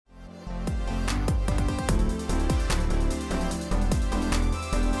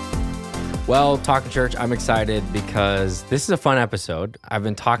Well, Talking Church, I'm excited because this is a fun episode. I've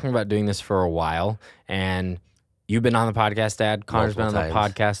been talking about doing this for a while, and you've been on the podcast, Dad. Connor's been on the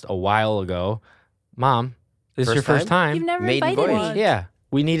podcast a while ago. Mom, this is your first time? You've never invited me. Yeah.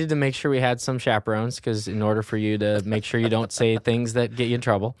 We needed to make sure we had some chaperones because in order for you to make sure you don't say things that get you in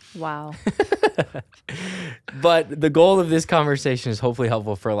trouble. Wow. But the goal of this conversation is hopefully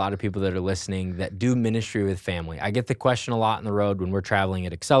helpful for a lot of people that are listening that do ministry with family. I get the question a lot on the road when we're traveling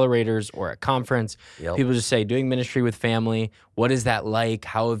at accelerators or at conference. Yep. People just say, doing ministry with family, what is that like?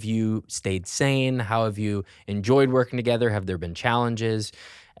 How have you stayed sane? How have you enjoyed working together? Have there been challenges?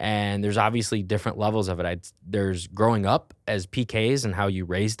 And there's obviously different levels of it. There's growing up as PKs and how you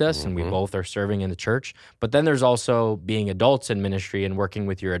raised us, and we both are serving in the church. But then there's also being adults in ministry and working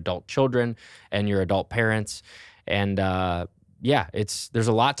with your adult children and your adult parents. And there's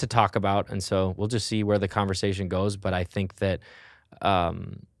a lot to talk about. And so we'll just see where the conversation goes. But I think that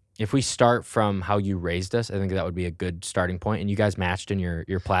if we start from how you raised us, I think that would be a good starting point. And you guys matched in your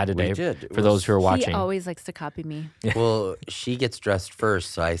plaid today. We did. For those who are watching. He always likes to copy me. Well, she gets dressed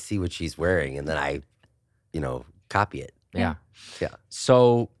first, so I see what she's wearing, and then I, copy it. Yeah. Yeah.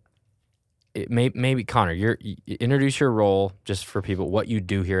 So maybe Connor, you introduce your role just for people, what you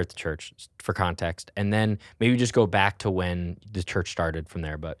do here at the church for context, and then maybe just go back to when the church started from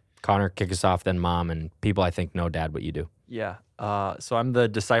there. But Connor, kick us off, then Mom, and people I think know, Dad, what you do. Yeah. So I'm the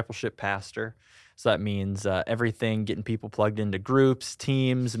discipleship pastor. So that means everything, getting people plugged into groups,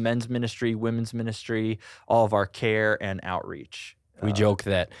 teams, men's ministry, women's ministry, all of our care and outreach. We joke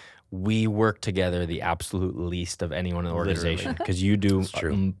that we work together the absolute least of anyone in the organization because you do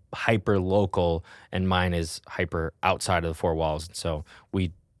hyper local and mine is hyper outside of the four walls. So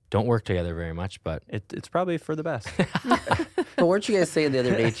we don't work together very much, but it's probably for the best. But weren't you guys saying the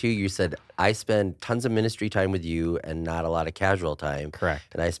other day, too, you said, I spend tons of ministry time with you and not a lot of casual time. Correct.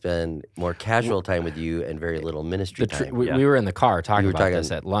 And I spend more casual time with you and very little ministry time. We were in the car talking about this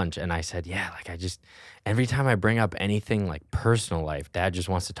at lunch, and I said, every time I bring up anything like personal life, Dad just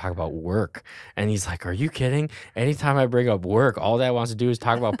wants to talk about work. And he's like, are you kidding? Anytime I bring up work, all Dad wants to do is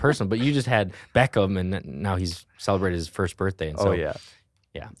talk about personal. But you just had Beckham, and now he's celebrated his first birthday. And so, yeah.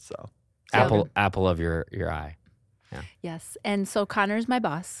 So apple of your eye. Yeah. Yes. And so Connor's my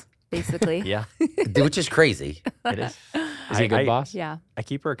boss, basically. Yeah. Which is crazy. It is. Is he a good boss? Yeah. I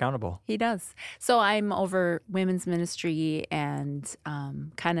keep her accountable. He does. So I'm over women's ministry and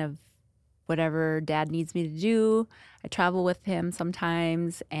kind of whatever Dad needs me to do. I travel with him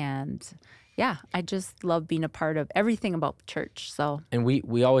sometimes. And yeah, I just love being a part of everything about the church. So. And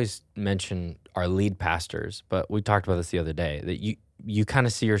we always mention our lead pastors, but we talked about this the other day, that you kind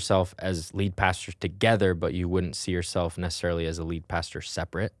of see yourself as lead pastors together, but you wouldn't see yourself necessarily as a lead pastor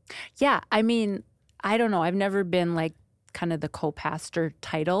separate. Yeah. I mean, I don't know. I've never been like kind of the co-pastor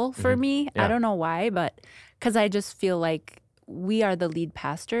title for me. Yeah. I don't know why, but because I just feel like we are the lead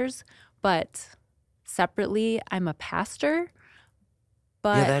pastors, but separately I'm a pastor.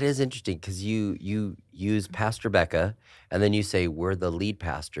 But Yeah, that is interesting because you use Pastor Becca and then you say we're the lead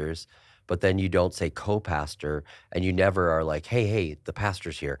pastors, but then you don't say co-pastor and you never are like, hey, the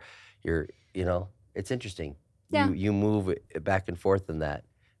pastor's here. It's interesting. Yeah. You move back and forth in that.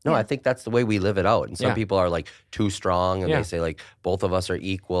 No, Yeah. I think that's the way we live it out. And some people are like too strong and they say like both of us are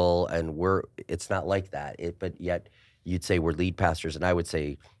equal and it's not like that. But yet you'd say we're lead pastors and I would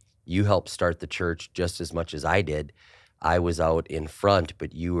say you helped start the church just as much as I did. I was out in front,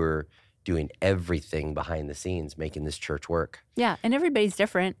 but you were doing everything behind the scenes, making this church work. Yeah, and everybody's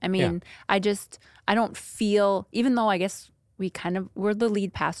different. I mean, I don't feel, even though I guess we're the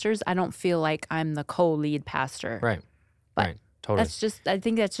lead pastors, I don't feel like I'm the co-lead pastor. Right. But right. Totally. I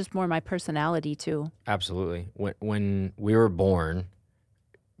think that's just more my personality too. Absolutely. When we were born,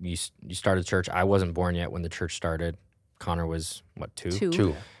 you started church. I wasn't born yet when the church started. Connor was, what, two?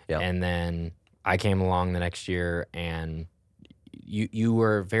 Two. Yeah. And then I came along the next year, and you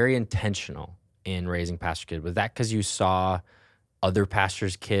were very intentional in raising pastor kids. Was that because you saw other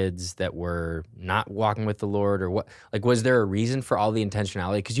pastors' kids that were not walking with the Lord, or what? Like, was there a reason for all the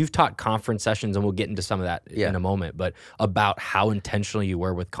intentionality? Because you've taught conference sessions, and we'll get into some of that in a moment, but about how intentional you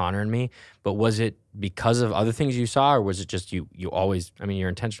were with Connor and me. But was it because of other things you saw, or was it just you always, you're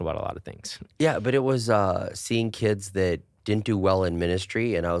intentional about a lot of things? Yeah, but it was seeing kids that didn't do well in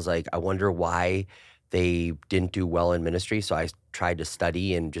ministry, and I was like, I wonder why they didn't do well in ministry. So I tried to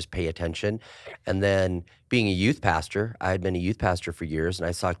study and just pay attention. And then being a youth pastor, I had been a youth pastor for years, and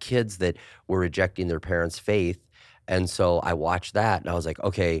I saw kids that were rejecting their parents' faith. And so I watched that, and I was like,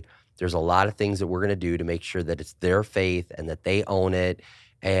 okay, there's a lot of things that we're going to do to make sure that it's their faith and that they own it.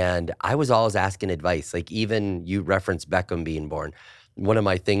 And I was always asking advice. Like, even you referenced Beckham being born. one of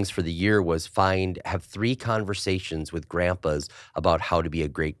my things for the year was have 3 conversations with grandpas about how to be a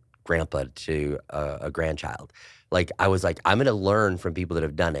great grandpa to a grandchild. Like, I was like, I'm going to learn from people that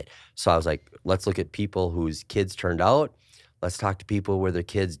have done it. So I was like, let's look at people whose kids turned out. Let's talk to people where their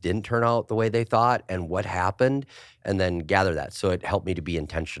kids didn't turn out the way they thought and what happened, and then gather that. So it helped me to be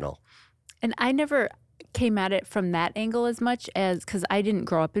intentional. And I never came at it from that angle as much as, because I didn't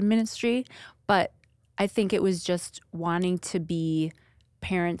grow up in ministry, but I think it was just wanting to be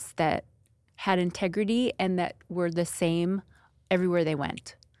parents that had integrity and that were the same everywhere they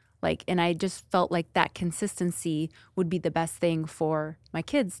went. Like, and I just felt like that consistency would be the best thing for my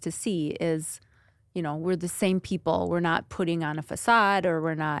kids to see is, you know, we're the same people. We're not putting on a facade, or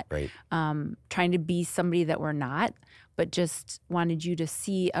we're not Right. trying to be somebody that we're not, but just wanted you to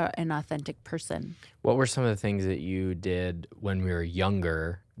see an authentic person. What were some of the things that you did when we were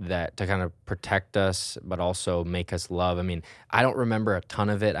younger that to kind of protect us, but also make us love? I mean, I don't remember a ton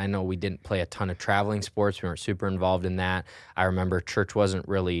of it. I know we didn't play a ton of traveling sports. We weren't super involved in that. I remember church wasn't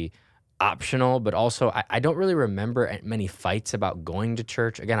really optional, but also I don't really remember many fights about going to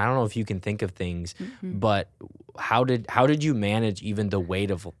church. Again, I don't know if you can think of things, but how did you manage even the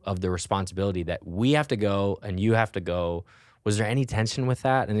weight of the responsibility that we have to go and you have to go? Was there any tension with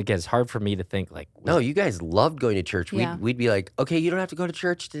that? And again, it's hard for me to think like, No, you guys loved going to church. Yeah. We'd be like, okay, you don't have to go to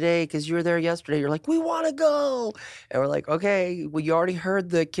church today because you were there yesterday. You're like, we want to go. And we're like, okay, well, you already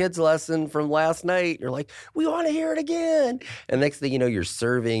heard the kids' lesson from last night. You're like, we want to hear it again. And next thing you know, you're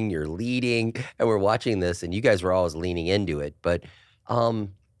serving, you're leading, and we're watching this, and you guys were always leaning into it. But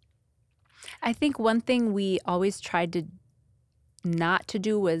I think one thing we always tried to not to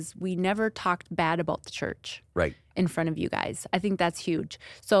do was we never talked bad about the church right. in front of you guys. I think that's huge.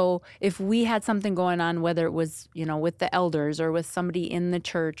 So if we had something going on, whether it was, you know, with the elders or with somebody in the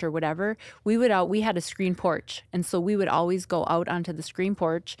church or whatever, we had a screen porch. And so we would always go out onto the screen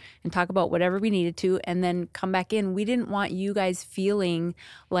porch and talk about whatever we needed to and then come back in. We didn't want you guys feeling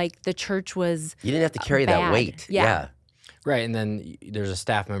like the church was You didn't have to carry that bad. weight. Yeah. right. And then there's a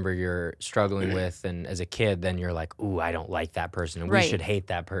staff member you're struggling with, and as a kid, then you're like, ooh, I don't like that person, and we Right. should hate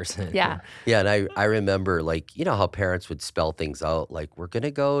that person. Yeah. Yeah, and I remember, like, you know how parents would spell things out, like, we're going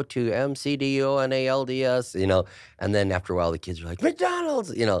to go to MCDONALDS, you know, and then after a while the kids are like,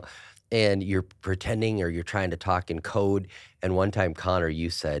 McDonald's, you know, and you're pretending or you're trying to talk in code. And one time, Connor, you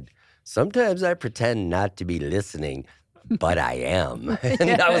said, sometimes I pretend not to be listening, but I am.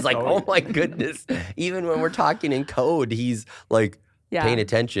 And I was like, oh my goodness. Even when we're talking in code, he's like, Yeah. paying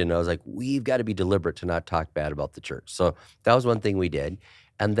attention. I was like, we've got to be deliberate to not talk bad about the church. So that was one thing we did.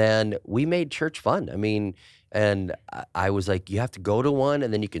 And then we made church fun. I mean, and I was like, you have to go to one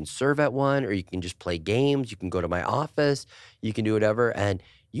and then you can serve at one, or you can just play games. You can go to my office. You can do whatever. And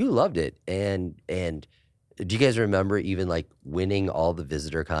you loved it. And do you guys remember even like winning all the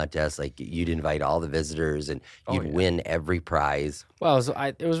visitor contests? Like you'd invite all the visitors and you'd win every prize. Well,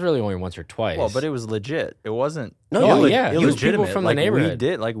 it was really only once or twice. Well, but it was legit. It wasn't. No, yeah, it you was people from the like, neighborhood. We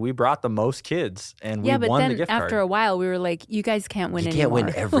did. Like we brought the most kids, and Yeah, we but won the then gift after card. a while, we were like, you guys can't win You anymore. can't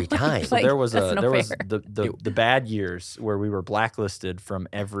win every time. So Like, there was that's no fair. the bad years where we were blacklisted from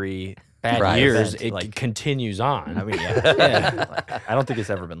every bad Prize. years, event. it Like, continues on. I mean, yeah. Like, I don't think it's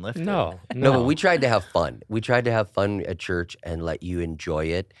ever been lifted. no. No, but we tried to have fun. We tried to have fun at church and let you enjoy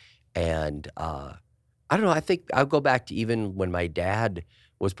it. And I don't know. I think I'll go back to even when my dad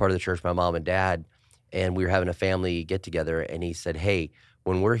was part of the church, my mom and dad, and we were having a family get together. And he said, hey,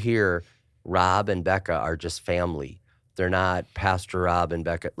 when we're here, Rob and Becca are just family. They're not Pastor Rob and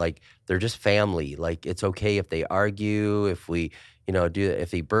Becca. Like, they're just family. Like, it's okay if they argue, if we, you know, if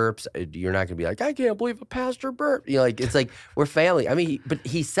he burps, you're not going to be like, I can't believe a pastor burped. You know, like, it's like, we're family. I mean, but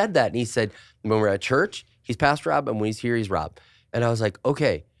he said that, and he said, when we're at church, he's Pastor Rob, and when he's here, he's Rob. And I was like,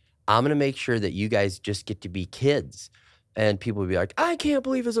 okay, I'm going to make sure that you guys just get to be kids. And people would be like, I can't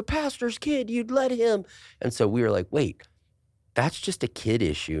believe as a pastor's kid, you'd let him. And so we were like, wait, that's just a kid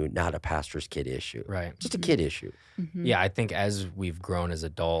issue, not a pastor's kid issue. Right. Just a kid issue. Mhm. Yeah, I think as we've grown as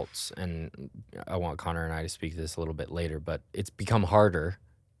adults, and I want Connor and I to speak to this a little bit later, but it's become harder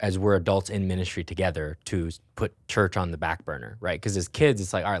as we're adults in ministry together to put church on the back burner, right? Because as kids,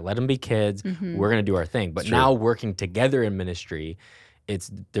 it's like, all right, let them be kids. Mhm. We're going to do our thing. But It's true. now working together in ministry,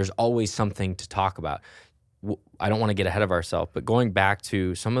 there's always something to talk about. I don't want to get ahead of ourselves, but going back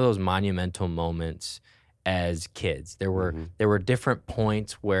to some of those monumental moments as kids, there were different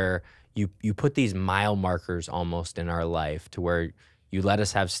points where you put these mile markers almost in our life to where you let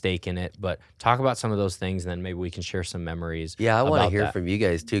us have stake in it. But talk about some of those things, and then maybe we can share some memories. Yeah, I want to about hear that. from you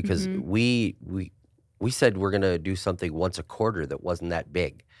guys too, because we said we're going to do something once a quarter that wasn't that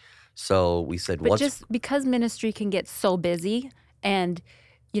big. So we said But once. just because ministry can get so busy, And,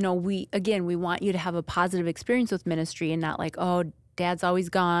 we want you to have a positive experience with ministry and not like, oh, dad's always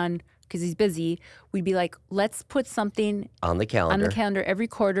gone because he's busy. We'd be like, let's put something On the calendar. every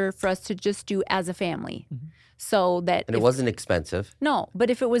quarter for us to just do as a family. So that And it wasn't expensive. No, but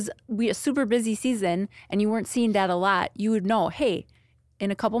if it was a super busy season and you weren't seeing dad a lot, you would know, hey,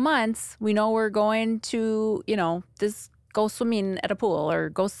 in a couple months, we know we're going to, go swimming at a pool or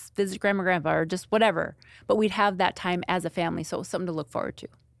go visit grandma, grandpa, or just whatever. But we'd have that time as a family, so it was something to look forward to.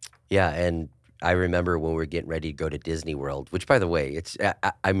 Yeah, and I remember when we were getting ready to go to Disney World, which, by the way,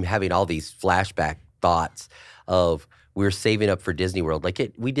 I'm having all these flashback thoughts of we were saving up for Disney World.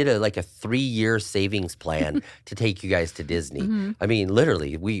 We did a 3-year savings plan to take you guys to Disney. Mm-hmm. I mean,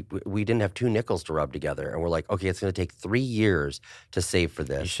 literally, we didn't have 2 nickels to rub together, and we're like, okay, it's going to take 3 years to save for You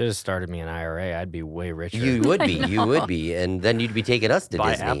this. should have started me an IRA. I'd be way richer. You would be, and then you'd be taking us to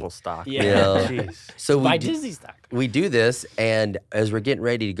Buy Disney. Apple stock. Yeah. You know? Jeez. So Buy Disney stock. we do this, and as we're getting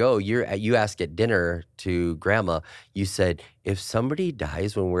ready to go, you ask at dinner to Grandma, you said, if somebody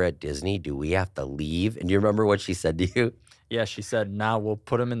dies when we're at Disney, do we have to leave? And do you remember what she said to you? Yeah, she said, now we'll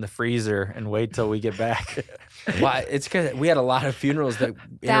put them in the freezer and wait till we get back. Why? It's because we had a lot of funerals that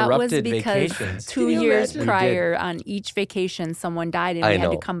That was interrupted because vacations. 2 Can you years imagine? prior on each vacation, someone died and I we had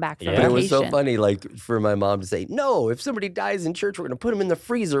know. to come back from Yeah. But vacation. it was so funny, for my mom to say, no, if somebody dies in church, we're going to put them in the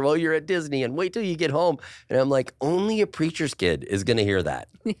freezer while you're at Disney and wait till you get home. And I'm like, only a preacher's kid is going to hear that.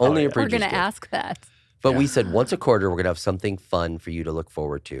 Only a We're preacher's going to kid. ask that. But we said once a quarter, we're going to have something fun for you to look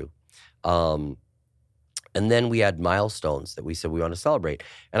forward to. And then we had milestones that we said we want to celebrate.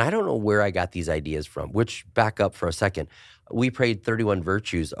 And I don't know where I got these ideas from, which back up for a second. We prayed 31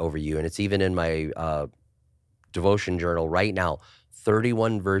 virtues over you, and it's even in my devotion journal right now,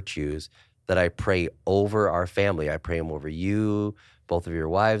 31 virtues that I pray over our family. I pray them over you, both of your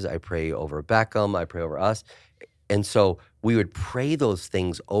wives. I pray over Beckham. I pray over us. And so we would pray those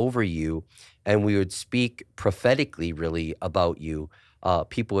things over you, and we would speak prophetically, really, about you.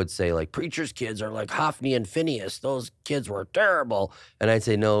 People would say, preacher's kids are like Hophni and Phineas. Those kids were terrible. And I'd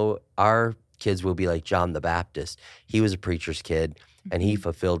say, no, our kids will be like John the Baptist. He was a preacher's kid, and he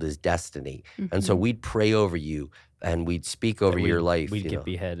fulfilled his destiny. And so we'd pray over you, and we'd speak over your life. We'd get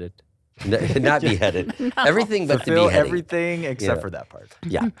beheaded. Not beheaded. Everything but the Fulfill beheading. everything except Yeah. for that part.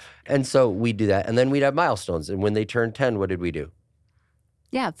 Yeah. And so we'd do that. And then we'd have milestones. And when they turned 10, what did we do?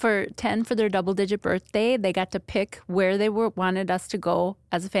 Yeah, for 10 for their double-digit birthday, they got to pick where they wanted us to go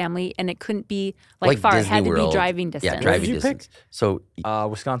as a family, and it couldn't be far. It Disney had to World. be driving distance. Yeah, driving did you pick? distance. So,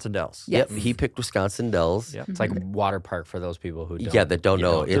 Wisconsin Dells. Yes. yep, he picked Wisconsin Dells. Yep. It's like water park for those people who don't. Yeah, that don't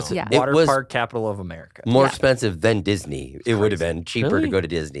know. Don't know. Yeah. It Water was park capital of America. more Yeah. expensive than Disney. It would have been cheaper Really? to go to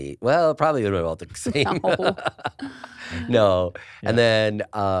Disney. Well, it probably would have been about the same. No. No. And then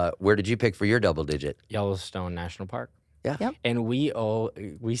where did you pick for your double digit? Yellowstone National Park. Yeah. Yep. And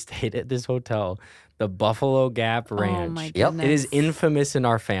we stayed at this hotel, the Buffalo Gap Ranch. Oh, my Yep. goodness. It is infamous in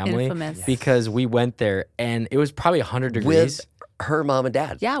our family Infamous. because we went there and it was probably 100 degrees. With her mom and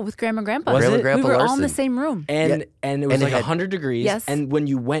dad. Yeah, with Grandma and Grandpa. Was Grandma it? and Grandpa We were all in the Larson. same room. And it was And it like had- 100 degrees. Yes. And when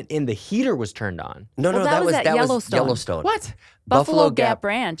you went in, the heater was turned on. No, Well, that was at that was Yellowstone. Yellowstone. What? Buffalo Gap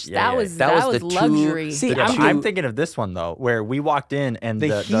Ranch. Yeah, that was That was the two- luxury. See, The I'm thinking of this one though, where we walked in and The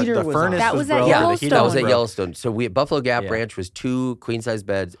the heater was on. furnace That was at broke. Yeah, the Yellowstone. heater that was at broke. Yellowstone. So we at Buffalo Gap Yeah. Ranch was 2 queen size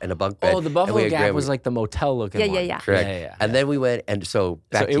beds and a bunk bed. Oh, the and we Buffalo had Gap Grandma- was like the motel looking Yeah, one. yeah, yeah. correct. Yeah, yeah. And then we went and so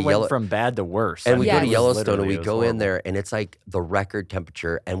back So to it went Yellow. from bad to worse. And we Yeah, go it to was Yellowstone and we Literally, it was go in horrible. there and it's like the record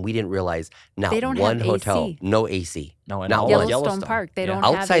temperature, and we didn't realize not They don't one have hotel, AC. no AC. No, and not all one. of Yellowstone Park. They Yeah. don't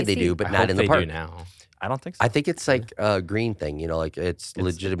have Outside they AC. do, but I not hope in the they park. do now. I don't think so. I think it's like a green thing, like it's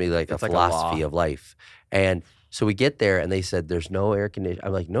legitimately like a it's like a philosophy law. of life. And so we get there and they said, there's no air conditioning.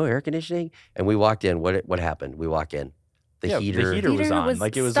 I'm like, no air conditioning? And we walked in. What happened? We walk in. The Yeah, heater. the heater was Heater on. was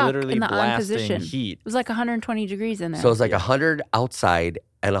Like it was stuck literally in the on blasting position. heat. It was like 120 degrees in there. So it was like 100 outside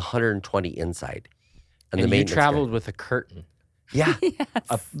and 120 inside. And the you maintenance guy- traveled with a curtain. Yeah.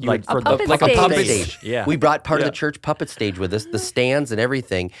 Like A for puppet like a puppet stage. stage. Yeah. We brought part of Yeah. the church puppet stage with us, the stands and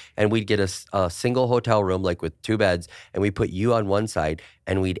everything, and we'd get a single hotel room, like with 2 beds, and we put you on one side,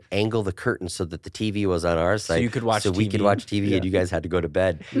 and we'd angle the curtain so that the TV was on our side, you could watch so we could TV. watch TV, and you guys had to go to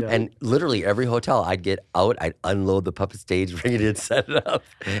bed. And literally every hotel, I'd get out, I'd unload the puppet stage, bring it in, set it up.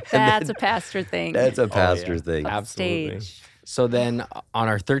 And That's then- a pastor thing. that's a pastor thing. Absolutely. Stage. So then on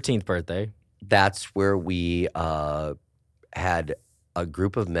our 13th birthday, That's where we had a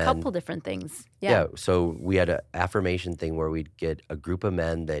group of men. Couple different things. Yeah. So we had an affirmation thing where we'd get a group of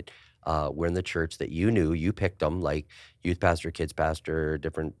men that were in the church that you knew. You picked them, like youth pastor, kids pastor,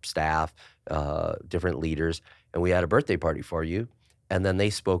 different staff, different leaders. And we had a birthday party for you. And then they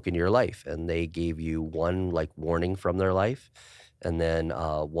spoke in your life and they gave you one like warning from their life. and then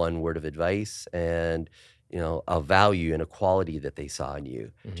one word of advice, and a value and a quality that they saw in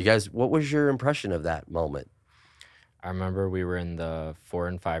you. Do you guys? What was your impression of that moment? I remember we were in the 4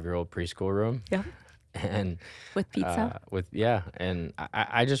 and 5-year-old preschool room. Yep. And With pizza. and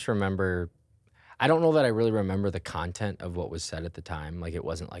I just remember, I don't know that I really remember the content of what was said at the time. Like, it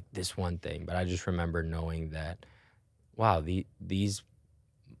wasn't like this one thing, but I just remember knowing that, wow, these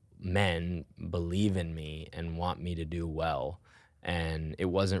men believe in me and want me to do well. And it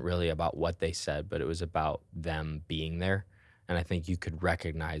wasn't really about what they said, but it was about them being there. And I think you could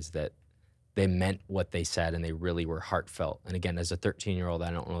recognize that they meant what they said and they really were heartfelt. And again, as a 13-year-old,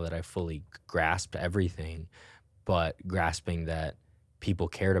 I don't know that I fully grasped everything, but grasping that people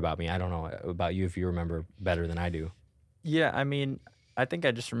cared about me. I don't know about you if you remember better than I do. Yeah, I mean, I think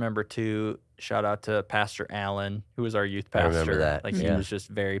I just remember to shout out to Pastor Allen, who was our youth I pastor. remember that, Like, he yeah. was just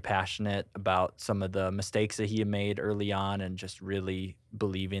very passionate about some of the mistakes that he had made early on and just really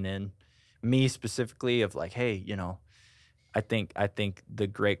believing in me specifically of like, hey, I think the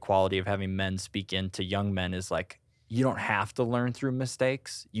great quality of having men speak into young men is like, you don't have to learn through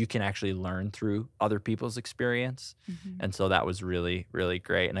mistakes. You can actually learn through other people's experience. And so that was really, really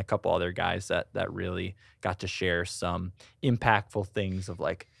great. And a couple other guys that really got to share some impactful things of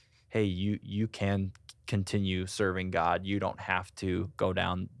like, hey, you can continue serving God. You don't have to go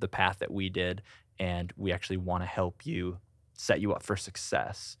down the path that we did. And we actually want to help you set you up for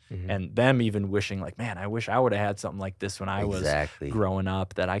success. And them even wishing like, man, I wish I would have had something like this when I was growing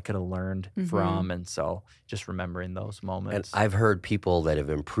up that I could have learned from. And so just remembering those moments. And I've heard people that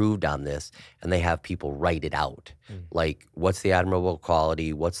have improved on this, and they have people write it out. Like, what's the admirable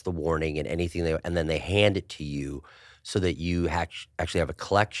quality, what's the warning, and anything, and then they hand it to you so that you actually have a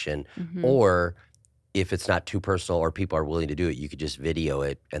collection. Or if it's not too personal or people are willing to do it, you could just video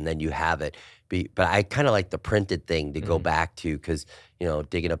it and then you have it. But I kind of like the printed thing to go back to because,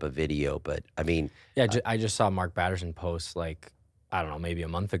 digging up a video. But I mean. Yeah, I just saw Mark Batterson post, like, I don't know, maybe a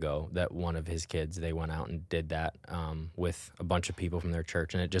month ago, that one of his kids, they went out and did that with a bunch of people from their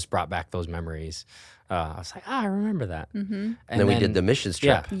church. And it just brought back those memories. I was like, I remember that. And then we did the missions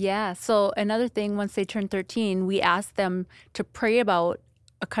trip. Yeah. So another thing, once they turned 13, we asked them to pray about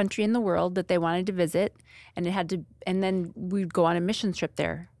a country in the world that they wanted to visit, and then we'd go on a missions trip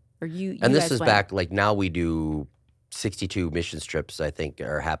there. Or and this is back, like, now we do 62 missions trips, I think,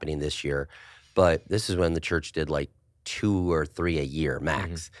 are happening this year. But this is when the church did like 2 or 3 a year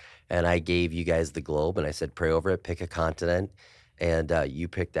max. And I gave you guys the globe, and I said, pray over it, pick a continent. And you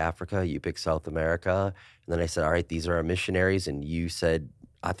picked Africa, you picked South America. And then I said, all right, these are our missionaries. And you said,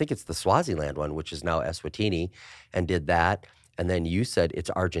 I think it's the Swaziland one, which is now Eswatini, and did that. And then you said it's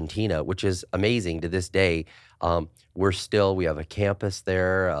Argentina, which is amazing to this day. We have a campus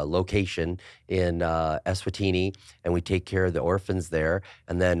there, a location in Eswatini, and we take care of the orphans there.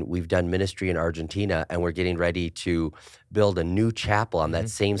 And then we've done ministry in Argentina, and we're getting ready to build a new chapel on that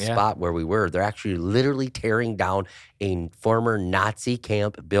same spot where we were. They're actually literally tearing down a former Nazi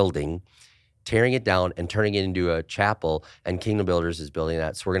camp building, tearing it down and turning it into a chapel, and Kingdom Builders is building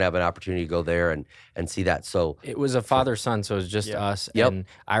that. So we're going to have an opportunity to go there and see that. So it was a father-son, so it was just us. And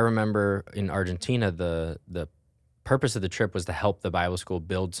I remember in Argentina, the purpose of the trip was to help the Bible school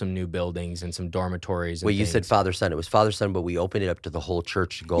build some new buildings and some dormitories. And you said father-son. It was father-son, but we opened it up to the whole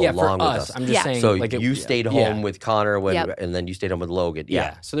church to go along with us. I'm just saying. So like you stayed home with Connor, and then you stayed home with Logan.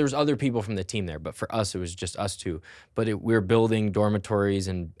 So there was other people from the team there, but for us, it was just us two. But we were building dormitories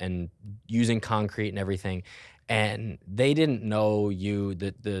and using concrete and everything. And they didn't know you.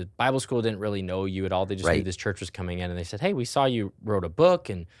 The Bible school didn't really know you at all. They just knew this church was coming in, and they said, "Hey, we saw you wrote a book,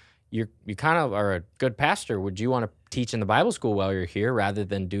 and you kind of are a good pastor. Would you want to teach in the Bible school while you're here rather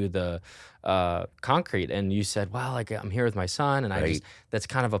than do the concrete?" And you said, "Well, like, I'm here with my son," and that's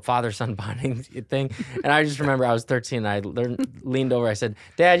kind of a father-son bonding thing. And I just remember I was 13, and I leaned over. I said,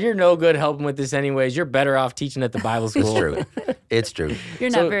 "Dad, you're no good helping with this anyways. You're better off teaching at the Bible school." It's true. It's true. You're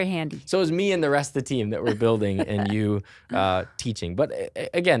not very handy. So it was me and the rest of the team that were building, and you teaching. But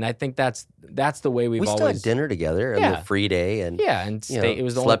again, I think that's the way we still had dinner together on the free day, and and it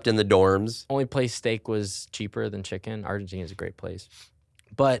was slept in the dorms. Only place steak was cheaper than chicken. Argentina is a great place,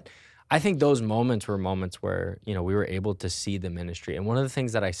 but I think those moments were moments where we were able to see the ministry. And one of the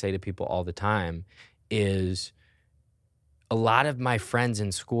things that I say to people all the time is, a lot of my friends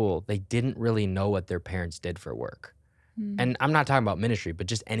in school, they didn't really know what their parents did for work. And I'm not talking about ministry, but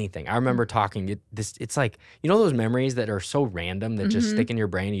just anything. I remember talking, it's like, those memories that are so random that just stick in your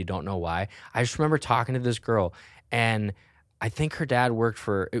brain and you don't know why. I just remember talking to this girl, and I think her dad worked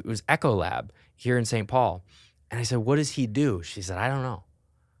it was Echo Lab here in St. Paul. And I said, "What does he do?" She said, "I don't know."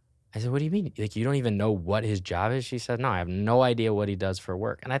 I said, what do you mean? Like, you don't even know what his job is? She said, no, I have no idea what he does for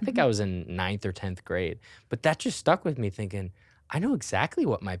work. And I think I was in 9th or 10th grade. But that just stuck with me thinking, I know exactly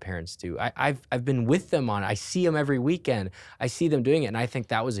what my parents do. I've been with them on it. I see them every weekend. I see them doing it. And I think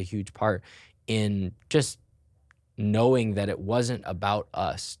that was a huge part in just knowing that it wasn't about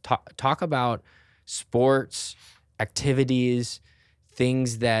us. Talk about sports, activities,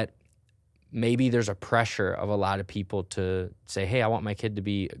 things that maybe there's a pressure of a lot of people to say, hey, I want my kid to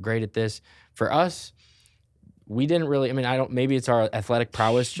be great at this. For us, we didn't really, I mean, maybe it's our athletic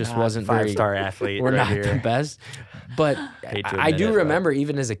prowess just wasn't very, five-star athlete. we're right not here. the best. But Hate to I admit do it, but- remember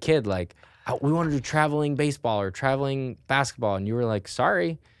even as a kid, like, we want to do traveling baseball or traveling basketball. And you were like,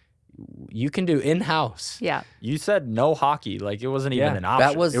 sorry, you can do in-house. Yeah. You said no hockey. Like, it wasn't even Yeah. an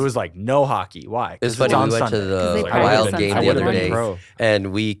option. was- it was like no hockey. Why? It's 'Cause funny. on We went to Sunday. Because they the practice Wild on game Sunday the other morning. day,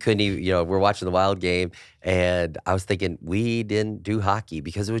 and we couldn't even. We're watching the Wild game, and I was thinking we didn't do hockey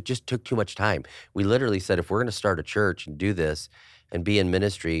because it just took too much time. We literally said if we're going to start a church and do this and be in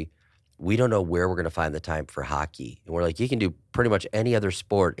ministry, we don't know where we're going to find the time for hockey. And we're like, you can do pretty much any other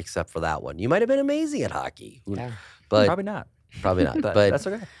sport except for that one. You might have been amazing at hockey, Yeah. but Probably not. probably not. But But that's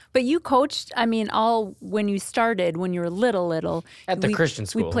okay. But you coached, I mean, when you started, when you were little. At the Christian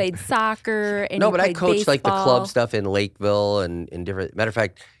school. We played soccer and no, you but I played coached like the club baseball. stuff in Lakeville and in different. Matter of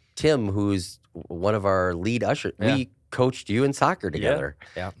fact, Tim, who's one of our lead ushers, Yeah. we coached you in soccer together.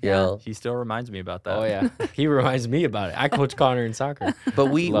 Yeah. You know, He still reminds me about that. Oh, yeah. He reminds me about it. I coach Connor in soccer. but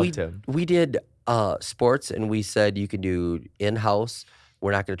we Loved him. we did sports, and we said you can do in house.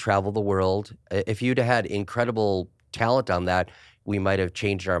 We're not going to travel the world. If you'd had incredible talent on that, we might have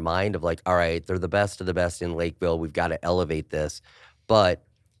changed our mind of like, all right, they're the best of the best in Lakeville. We've got to elevate this. But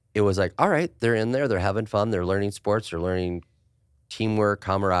it was like, all right, they're in there, they're having fun, they're learning sports, they're learning teamwork,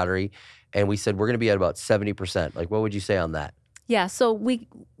 camaraderie. And we said, we're going to be at about 70%. Like, what would you say on that? Yeah, so we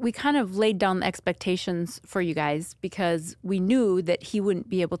kind of laid down the expectations for you guys because we knew that he wouldn't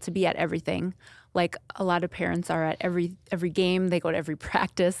be able to be at everything. Like a lot of parents are at every game, they go to every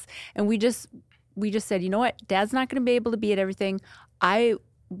practice, and we just said, you know what, Dad's not going to be able to be at everything. I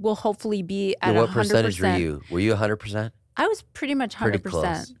will hopefully be at 100%. What percentage were you? Were you 100%? I was pretty much 100%. Pretty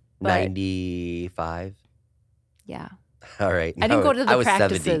close. but- 95? Yeah. All right. I didn't go to I the was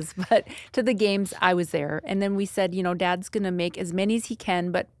 70. practices, but to the games, I was there. And then we said, you know, Dad's going to make as many as he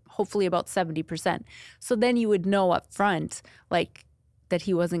can, but hopefully about 70%. So then you would know up front, like, that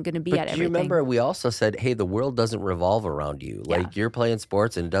he wasn't going to be But at do everything. you remember we also said, hey, the world doesn't revolve around you. Yeah. Like, you're playing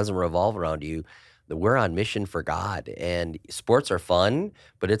sports and it doesn't revolve around you. We're on mission for God. And sports are fun,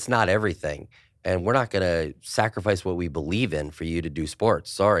 but it's not everything. And we're not going to sacrifice what we believe in for you to do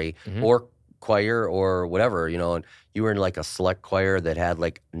sports. Sorry. Mhm. Or choir or whatever, you know. And you were in like a select choir that had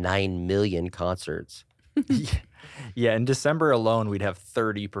like 9 million concerts. Yeah, in December alone, we'd have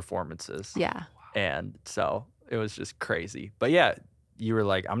 30 performances. Yeah. And so it was just crazy. But yeah, you were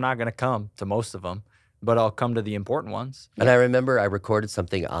like, I'm not going to come to most of them, but I'll come to the important ones. And I remember I recorded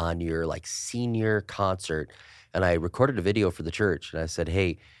something on your like senior concert, and I recorded a video for the church. And I said,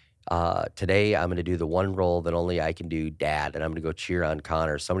 hey, today I'm going to do the one role that only I can do, Dad, and I'm going to go cheer on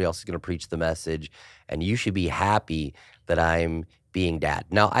Connor. Somebody else is going to preach the message, and you should be happy that I'm being Dad.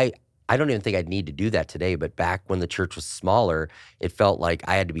 Now, I don't even think I'd need to do that today, but back when the church was smaller, it felt like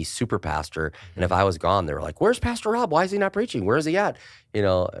I had to be super pastor. And if I was gone, they were like, where's Pastor Rob? Why is he not preaching? Where is he at? You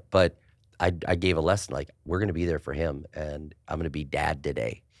know, but I gave a lesson like, we're going to be there for him, and I'm going to be Dad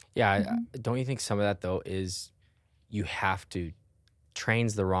today. Yeah. Don't you think some of that, though, is you have to,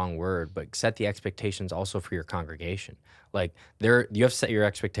 train's the wrong word, but set the expectations also for your congregation. Like, you have to set your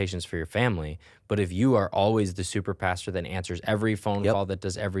expectations for your family, but if you are always the super pastor that answers every phone Yep. call, that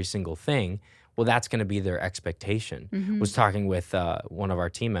does every single thing, well, that's going to be their expectation. Mm-hmm. Was talking with one of our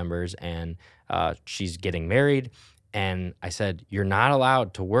team members, and she's getting married, and I said, you're not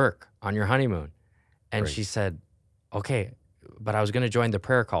allowed to work on your honeymoon. And Right. she said, okay, but I was going to join the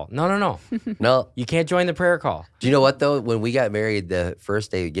prayer call. No. No, You can't join the prayer call. do you know what though? When we got married, the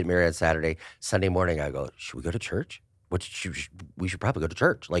first day we get married on Saturday, Sunday morning, I go, should we go to church? We should probably go to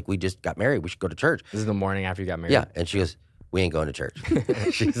church. Like, we just got married, we should go to church. This is the morning after you got married. Yeah, and she goes, we ain't going to church.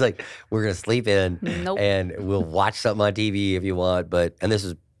 She's like, we're gonna sleep in, Nope. and we'll watch something on TV if you want. But and this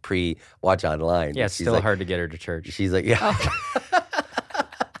is pre-watch online. Yeah, it's She's still like, hard to get her to church. She's like, yeah.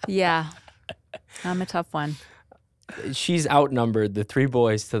 Yeah. I'm a tough one. She's outnumbered. The 3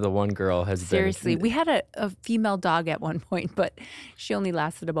 boys to the 1 girl has Seriously. been. We had a female dog at one point, but she only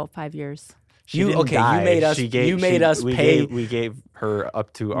lasted about 5 years. She didn't die. You made us. She we pay. We gave her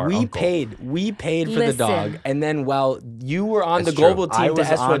up to our We uncle. paid for the dog, Listen. and then while you were on That's the global I team to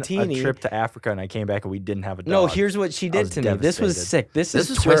was on a Eswatini, trip to Africa and I came back and we didn't have a dog. no, here's what she did was to me. This was devastated. sick. This This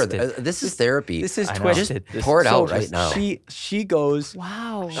is is her. twisted. This is therapy. This is I know. twisted. Just pour it out So right now. She goes.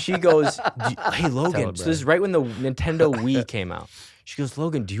 Wow. She goes. Hey Logan. So Brad. this is right when the Nintendo Wii came out. She goes,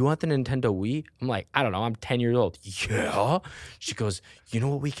 Logan, do you want the Nintendo Wii? I'm like, I don't know. I'm 10 years old. Yeah. She goes, you know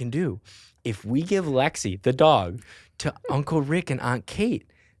what we can do? If we give Lexi, the dog, to Uncle Rick and Aunt Kate,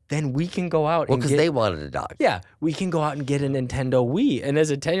 then we can go out Well, and because get... they wanted a dog. Yeah, we can go out and get a Nintendo Wii. And as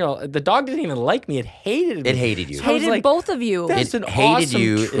a 10-year-old, the dog didn't even like me. It hated me. It hated you. So I was Hated like, both of you. That's It an hated awesome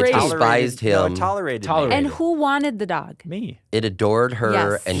you. It trait. despised him. No, tolerated. Tolerated. And who wanted the dog? Me. It adored her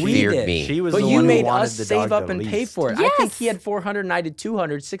Yes. and We feared did. me. She was But the you one made who wanted us the save dog up the and pay least. for it. I think Yes. he had $400 and I did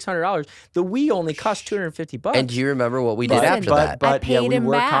 $200, $600. The Wii only cost $250. And do you remember what we did Listen, after But that? I yeah, paid we him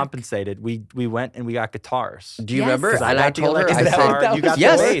were back. compensated. We went and we got guitars. Do you Yes. remember? 'Cause And I told her, Is I that said, what that you got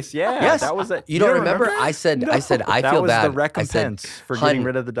yes. the bass. Yeah, Yes. that was it. You don't remember? I said, I feel that bad. was the I said, recompense for "Hun, getting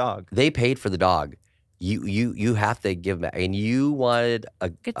rid of the dog. They paid for the dog. You have to give back. And you wanted a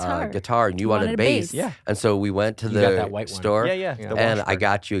guitar and you wanted a bass. Yeah. And so we went to You got the that white one. store. Yeah. Yeah. The And I Washburn.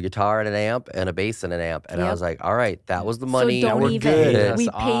 got you a guitar and an amp and a bass and an amp. And I Yep. was like, all right, that was the money. So don't We're even. good. We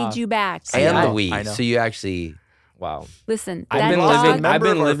That's paid you back. And I the know, Wii. I know. So you actually, Wow. Listen, I've that been dog, living. I've member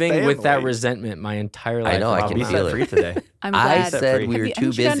been of our living with that family. resentment my entire life. I know, I Wow, can we feel set it. free today. I'm I glad. said free. we were too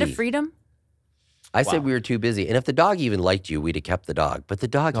Haven't you gone to busy. Freedom? I said Wow. we were too busy. And if the dog even liked you, we'd have kept the dog. But the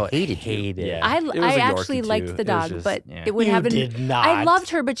dog No, it hated you. hated. Yeah. I It was a actually Yorkie, liked too. the It was dog, just- but yeah. it would You have an. did not. I loved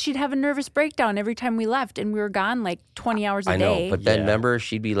her, but she'd have a nervous breakdown every time we left, and we were gone like 20 hours a I know. day. But then Yeah. remember,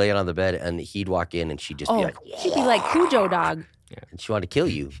 she'd be laying on the bed and he'd walk in and she'd just be like, she'd be like Cujo dog. and she wanted to kill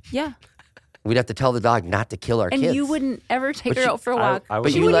you. Yeah, We'd have to tell the dog not to kill our and kids. you wouldn't ever take But her you- out for a I- walk. I was-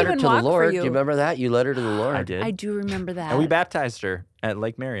 But She you wouldn't led her even to the walk for Lord. Do you. you remember that? You led her to the Lord. I did. I do remember that. And we baptized her at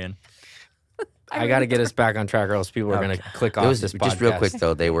Lake Marion. I got to get us back on track, or else people are going to click off It was this just real podcast. quick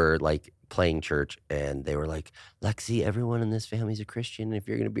though. They were like playing church, and they were like, "Lexi, everyone in this family's a Christian. If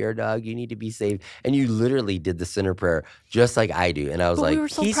you're going to be our dog, you need to be saved." And you literally did the sinner prayer just like I do. And I was But like, we were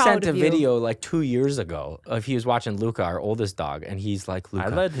so He proud sent a of you. video like 2 years ago of he was watching Luca, our oldest dog, and he's like, Luca, I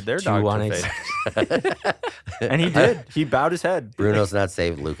led their do you dog wanna to faith. And he did. He bowed his head. "Bruno's not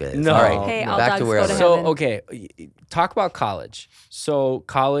saved. Luca is." No. All right, Hey, all back dogs to go where I to was. So heaven. okay, talk about college. So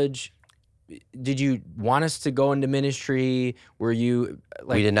college, did you want us to go into ministry? Were you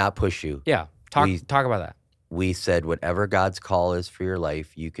like? We did not push you. Yeah, talk we- about that. We said, whatever God's call is for your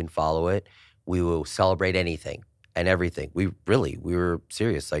life, you can follow it. We will celebrate anything and everything. We were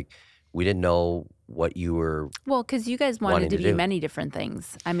serious. Like, we didn't know what you were. Well, because you guys wanting wanted to to be do. many different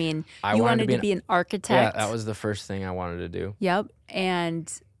things. I mean, I you wanted wanted to to be be an architect. Yeah, that was the first thing I wanted to do. Yep. And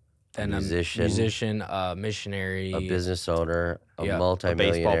And Musician. a missionary, A business owner, a Yeah. A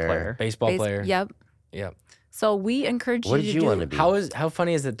multimillionaire. baseball player. Yep. Yep. So we encourage What you did to you do. want to be? How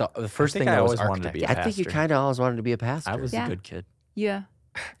funny is it? The first think thing I that was always wanted to architect. be a I think you pastor. kind of always wanted to be a pastor. I was Yeah. a good kid. Yeah.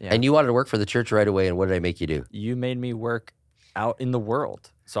 Yeah. And you wanted to work for the church right away. And what did I make you do? You made me work out in the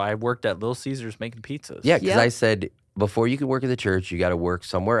world. So I worked at Little Caesars making pizzas. Yeah, because Yep. I said, before you can work at the church, you got to work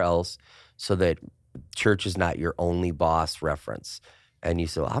somewhere else so that church is not your only boss reference. And you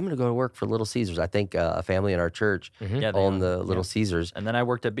said, I'm going to go to work for Little Caesars. I think a family in our church Mhm. Yeah, they owned own- the Little yeah. Caesars, And then I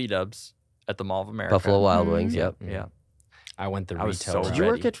worked at B-Dubs at the Mall of America. Buffalo Wild Mhm. Wings. Yep. Yeah. I went the I was retail. so Did you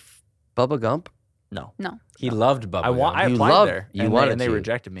work ready. at Bubba Gump? No. He loved Bubba. I You applied loved- there. you and wanted and they to.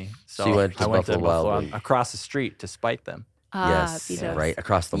 rejected me. So, you went to I went to Buffalo Wild Buffalo Wings. across the street to spite them. Yes, B-Dubs. right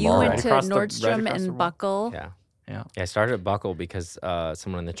across the You mall. went Right to across the- right Nordstrom across the and mall. Buckle. Yeah. Yeah. Yeah, I started at Buckle because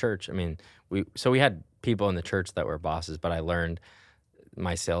someone in the church. I mean, we had people in the church that were bosses, but I learned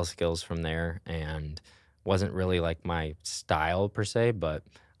my sales skills from there, and wasn't really like my style per se, but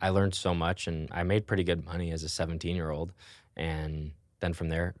I learned so much, and I made pretty good money as a 17-year-old, and then from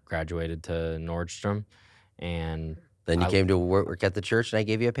there graduated to Nordstrom, and Then you I- came to work at the church, and I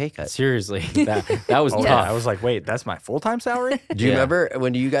gave you a pay cut. seriously, that was Oh, tough. yeah. I was like, wait, that's my full-time salary? Do you Yeah. remember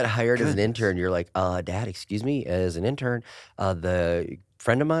when you got hired as an intern? You're like, Dad, excuse me, as an intern, the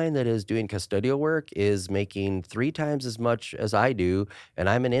friend of mine that is doing custodial work is making 3 times as much as I do, and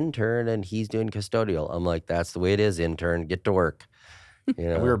I'm an intern, and he's doing custodial. I'm like, that's the way it is, intern. Get to work. You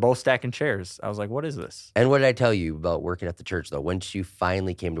know? And we were both stacking chairs. I was like, what is this? And what did I tell you about working at the church, though? Once you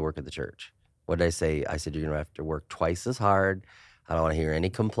finally came to work at the church, what did I say? I said, you're going to have to work twice as hard. I don't want to hear any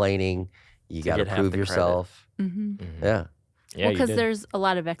complaining. You To got to get half prove the credit. yourself. Mm-hmm. Mhm. Yeah. Yeah, Well, you because did. there's a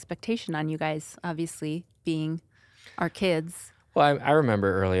lot of expectation on you guys, obviously, being our kids. Well, I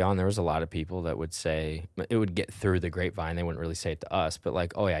remember early on there was a lot of people that would say it would get through the grapevine. They wouldn't really say it to us, but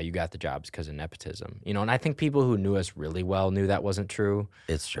like, oh yeah, you got the jobs because of nepotism, you know. And I think people who knew us really well knew that wasn't true.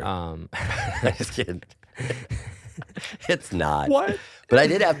 It's true. Just kidding. It's not. What? But I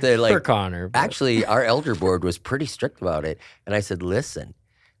did have to for Connor. But. Actually, our elder board was pretty strict about it, and I said, listen,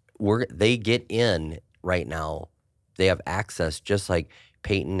 they get in right now. They have access just like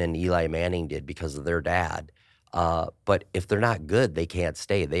Peyton and Eli Manning did because of their dad. But if they're not good, they can't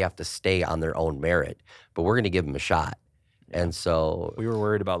stay. They have to stay on their own merit. But we're going to give them a shot. And so We were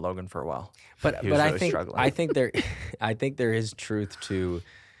worried about Logan for a while. But He was I really think struggling. I think there is truth to.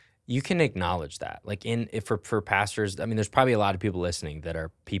 You can acknowledge that, like for pastors. I mean, there's probably a lot of people listening that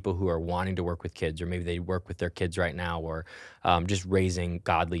are people who are wanting to work with kids, or maybe they work with their kids right now, or just raising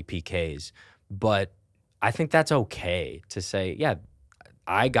godly PKs. But I think that's okay to say, yeah,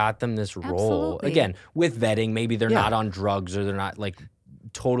 I got them this role. Absolutely. Again, with vetting, maybe they're Yeah. not on drugs or they're not like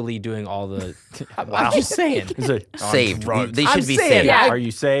totally doing all the. I'm just saying. saved. They I'm should be saying, saved. yeah. Are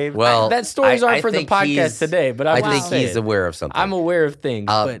you saved? Well, that stories I are for the think podcast he's- today, but I I'm think just saying. he's aware of something. I'm aware of things,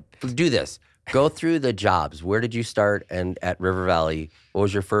 but Do this. Go through the jobs. Where did you start? And at River Valley, what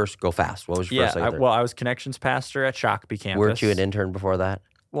was your first? Go fast. What was your first? I was connections pastor at Shakopee campus. Weren't you an intern before that?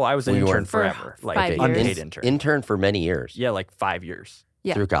 Well, I was an Well, you intern weren't- For forever, like 5 years. unpaid intern. Intern for many years Yeah, like 5 years.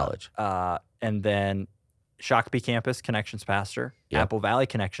 Yeah. through college. And then Shakopee campus connections pastor, Yep. Apple Valley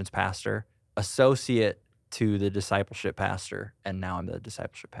connections pastor, associate to the discipleship pastor, and now I'm the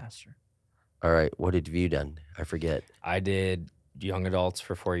discipleship pastor. All right. What have you done? I forget. I did young adults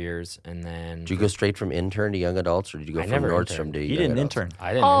for 4 years, and then Did you go straight from intern to young adults, or did you go I from never Nordstrom interned. to He young didn't adults? intern.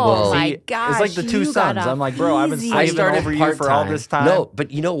 I didn't. Oh Well, my See, gosh! it's like the two you got sons. off I'm like, bro, I've been easy. I slaving started over you for all part-time. this time. No,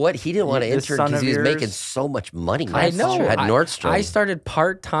 but you know what? He didn't want to This intern son because of he was making yours- so much money. I know. At Nordstrom. I started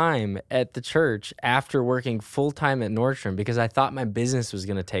part-time at the church after working full-time at Nordstrom because I thought my business was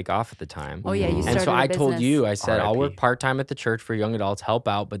going to take off at the time. Oh yeah, you And started And so a I told business. you, I said, I'll work RIP. part-time at the church for young adults, help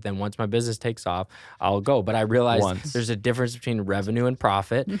out, but then once my business takes off, I'll go. But I realized Once. there's a difference between revenue and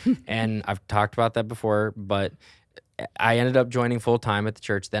profit, and I've talked about that before, but I ended up joining full-time at the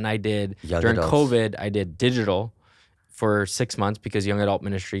church. Then I did, Young during adults. COVID, I did digital for 6 months because young adult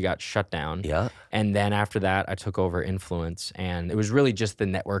ministry got shut down. Yeah. And then after that, I took over Influence, and it was really just the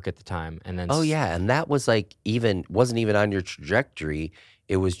network at the time. And then Oh yeah, and that was like wasn't even on your trajectory.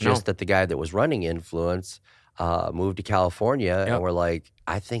 It was just that the guy that was running Influence moved to California, Yep. and we're like,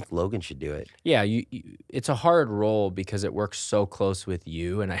 I think Logan should do it. yeah, it's a hard role because it works so close with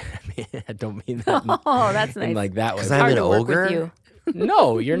you, and I mean, I don't mean that Oh, that's in nice. like that way. Because It's I'm hard an to work with ogre. you.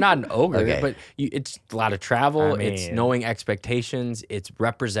 No, you're not an ogre, Okay. but it's a lot of travel. I It's mean- knowing expectations. It's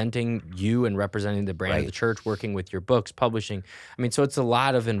representing you and representing the brand of Right. the church, working with your books, publishing. I mean, so it's a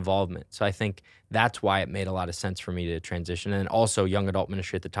lot of involvement. So I think that's why it made a lot of sense for me to transition. And also, young adult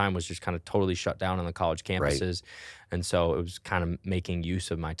ministry at the time was just kind of totally shut down on the college campuses. And so it was kind of making use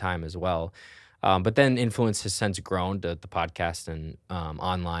of my time as well. But then Influence has since grown to the podcast and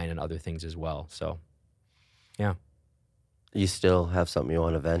online and other things as well. So, yeah. You still have something you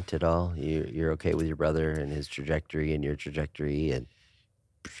want to vent at all? You're okay with your brother and his trajectory and your trajectory, and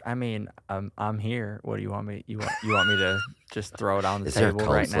I mean, I'm here. What do you want me? You want me to just throw it on the Is there a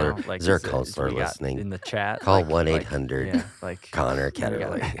table right now? counselor- is there a it- counselor we got listening? in the chat? Call Like- 1-800 Yeah, like Connor we got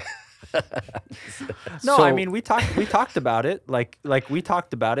Ketterling. No, So- I mean we talked about it. Like we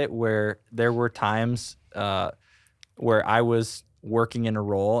talked about it where there were times where I was working in a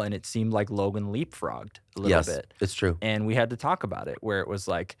role and it seemed like Logan leapfrogged a little yes, bit. it's true. And we had to talk about it where it was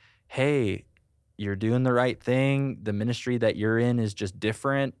like, hey, you're doing the right thing. The ministry that you're in is just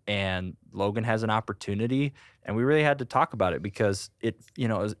different, and Logan has an opportunity. And we really had to talk about it because it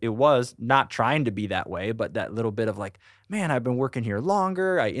was not trying to be that way, but that little bit of like, man, I've been working here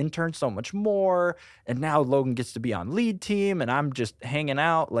longer. I interned so much more, and now Logan gets to be on lead team, and I'm just hanging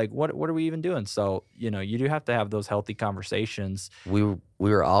out. Like, what are we even doing? So, you do have to have those healthy conversations. We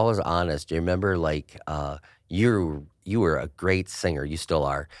were always honest. Do you remember, like, you were a great singer. You still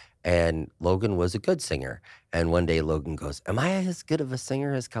are. And Logan was a good singer. And one day Logan goes, am I as good of a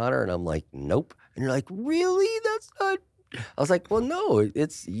singer as Connor? And I'm like, nope. And you're like, really? That's not. I was like, well, no,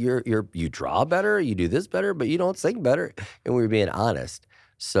 it's you draw better, you do this better, but you don't sing better. And we were being honest.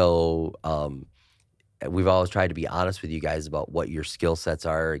 So we've always tried to be honest with you guys about what your skill sets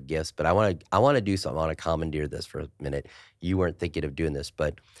are, gifts. But I want to do something. I want to commandeer this for a minute. You weren't thinking of doing this,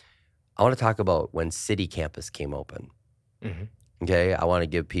 but I want to talk about when City Campus came open. Mhm. Okay, I want to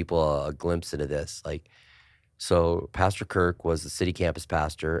give people a glimpse into this. Like, so Pastor Kirk was the City Campus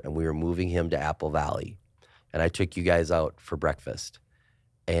pastor, and we were moving him to Apple Valley. And I took you guys out for breakfast.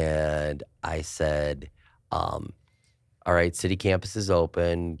 And I said, all right, city campus is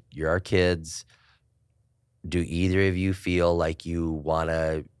open. You're our kids. Do either of you feel like you want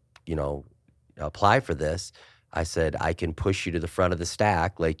to, apply for this? I said, I can push you to the front of the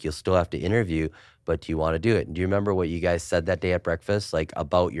stack. Like, you'll still have to interview, but do you want to do it? And do you remember what you guys said that day at breakfast, like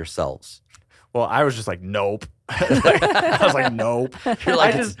about yourselves? Well, I was just like, nope. I was like, nope. You're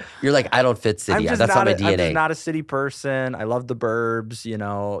like, I don't fit city. That's not my DNA. I'm just not a city person. I love the burbs,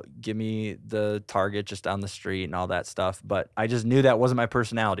 give me the Target just down the street and all that stuff. But I just knew that wasn't my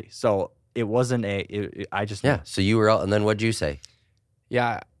personality. So it wasn't I just knew. So you were out, and then what'd you say?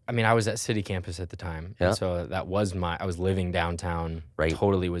 Yeah, I mean, I was at city campus at the time. Yeah. And so that was I was living downtown, Right.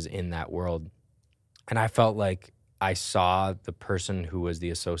 Totally was in that world. And I felt like I saw the person who was the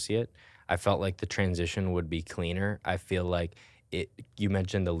associate. I felt like the transition would be cleaner. I feel like you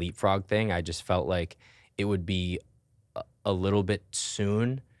mentioned the leapfrog thing. I just felt like it would be a little bit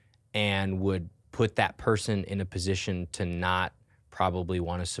soon and would put that person in a position to not probably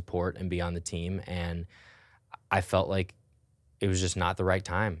want to support and be on the team. And I felt like it was just not the right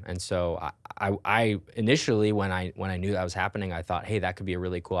time. And so I initially, when I knew that was happening, I thought, hey, that could be a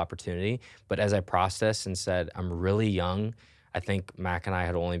really cool opportunity. But as I processed and said, I'm really young. I think Mac and I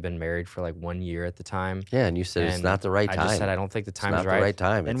had only been married for like 1 year at the time. Yeah, and you said it's not the right time. I just said, I don't think the time is It's right. not the right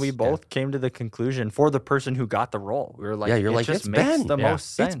time. And we both came to the conclusion for the person who got the role. We were like, you're it like, just it's makes Ben. the Yeah.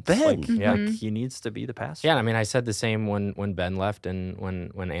 most sense. It's Ben. Like, Mhm. like, he needs to be the pastor. Yeah, I mean, I said the same when Ben left and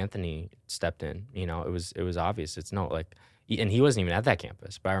when Anthony stepped in. It was obvious. It's and he wasn't even at that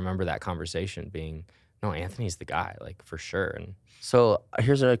campus, but I remember that conversation being, no, Anthony's the guy, like for sure. And So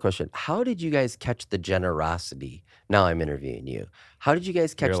here's another question. How did you guys catch the generosity? Now I'm interviewing you. How did you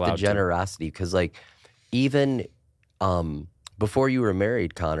guys catch the allowed to. generosity? Because even before you were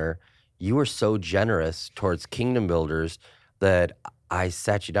married, Connor, you were so generous towards Kingdom Builders that I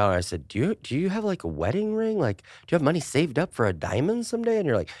sat you down and I said, do you have like a wedding ring? Like, do you have money saved up for a diamond someday? And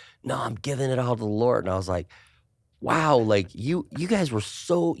you're like, no, I'm giving it all to the Lord. And I was like, wow, like you guys were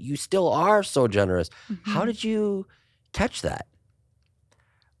you still are so generous. How did you catch that?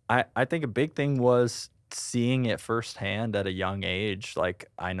 I think a big thing was seeing it firsthand at a young age. Like,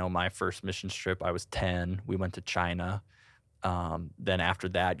 I know my first mission trip, I was 10. We went to China. Then after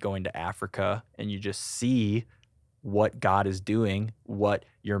that, going to Africa, and you just see what God is doing, what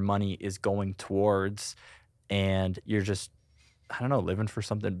your money is going towards, and you're just, I don't know, living for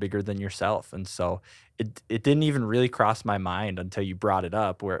something bigger than yourself. And so it didn't even really cross my mind until you brought it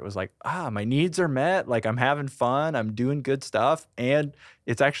up, where it was like, my needs are met. Like, I'm having fun. I'm doing good stuff. And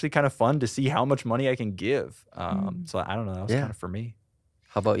it's actually kind of fun to see how much money I can give. So I don't know. That was kind of for me.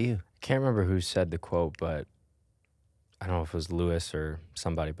 How about you? can't remember who said the quote, but I don't know if it was Lewis or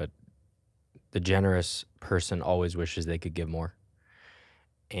somebody, but the generous person always wishes they could give more.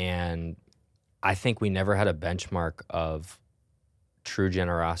 And I think we never had a benchmark of true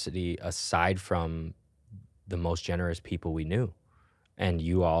generosity aside from the most generous people we knew. And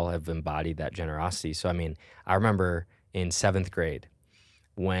you all have embodied that generosity. So, I mean, I remember in 7th grade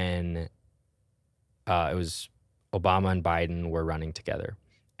when it was Obama and Biden were running together,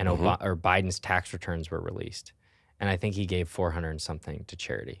 and Biden's tax returns were released. And I think he gave 400 and something to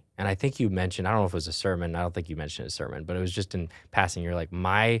charity. And I think you mentioned, I don't know if it was a sermon. I don't think you mentioned a sermon, but it was just in passing. You're like,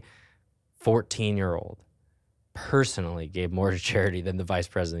 my 14-year-old personally gave more to charity than the vice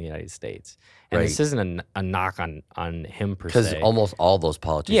president of the United States. And Right. this isn't a knock on him per Because se. almost all those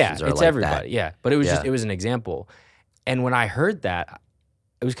politicians are it's like everybody. that. Yeah, but it was Yeah. it was an example. And when I heard that,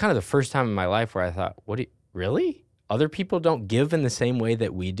 it was kind of the first time in my life where I thought, really? Other people don't give in the same way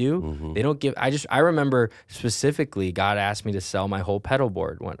that we do. Mhm. They don't give. I remember specifically, God asked me to sell my whole pedal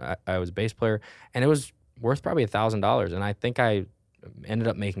board when I was a bass player, and it was worth probably $1,000. And I think I ended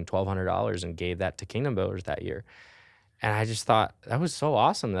up making $1,200 and gave that to Kingdom Builders that year. And I just thought that was so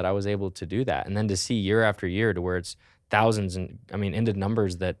awesome that I was able to do that. And then to see year after year to where it's thousands and, I mean, into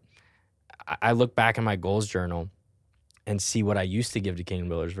numbers that I look back in my goals journal and see what I used to give to Kingdom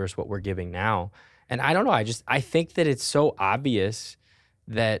Builders versus what we're giving now. And I don't know, I think that it's so obvious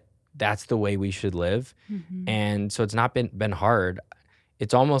that that's the way we should live. And so it's not been hard.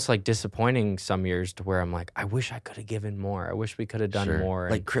 It's almost like disappointing some years to where I'm like, I wish I could have given more. I wish we could have done Sure.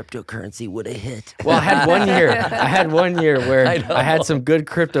 more. Like cryptocurrency would have hit. Well, I had 1 year. I had 1 year where I know. I had some good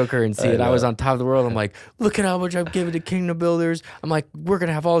cryptocurrency and I was know. on top of the world. I'm like, look at how much I'm giving to Kingdom Builders. I'm like, we're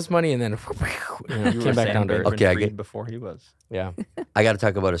gonna have all this money, and then You came were back down to earth. Okay, I Bankman-Fried get- before he was. Yeah. I got to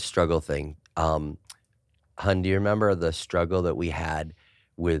talk about a struggle thing. Hun, do you remember the struggle that we had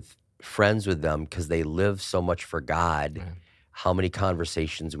with friends with them because they live so much for God? Yeah. How many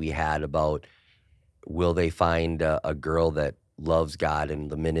conversations we had about will they find a girl that loves God and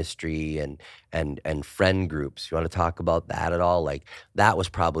the ministry and friend groups. You want to talk about that at all? Like that was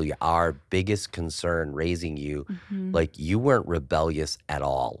probably our biggest concern raising you. Mm-hmm. Like you weren't rebellious at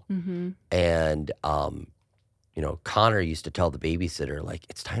all. Mm-hmm. And Connor used to tell the babysitter, like,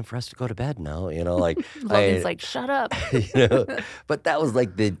 it's time for us to go to bed now, like Logan's like, shut up. but that was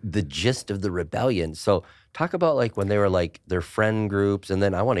like the gist of the rebellion. So talk about like when they were like their friend groups, and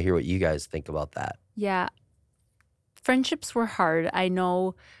then I want to hear what you guys think about that. Yeah. Friendships were hard. I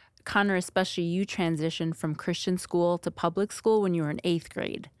know, Connor, especially you transitioned from Christian school to public school when you were in 8th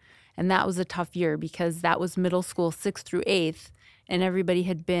grade. And that was a tough year because that was middle school, 6th through 8th. And everybody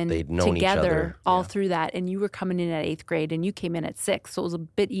had been They'd known each together other. all through that. And you were coming in at 8th grade and you came in at 6th. So it was a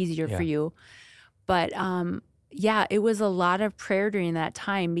bit easier for you. But it was a lot of prayer during that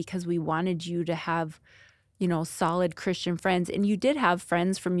time because we wanted you to have, solid Christian friends. And you did have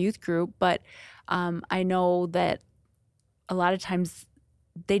friends from youth group, but I know that a lot of times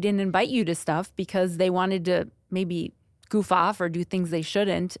they didn't invite you to stuff because they wanted to maybe goof off or do things they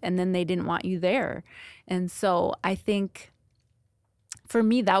shouldn't, and then they didn't want you there. And so I think for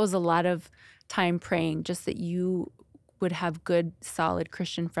me, that was a lot of time praying, just that you would have good, solid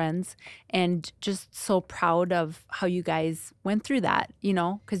Christian friends, and just so proud of how you guys went through that,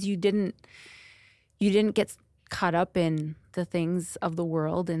 because you didn't get caught up in the things of the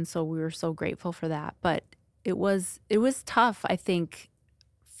world. And so we were so grateful for that. But it was tough, I think,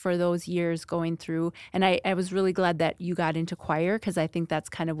 for those years going through. And I was really glad that you got into choir because I think that's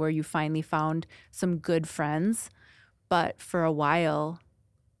kind of where you finally found some good friends. But for a while,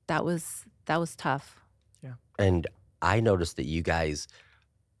 that was tough. Yeah. And I noticed that you guys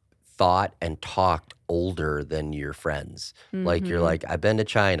thought and talked older than your friends. Mm-hmm. Like you're like, I've been to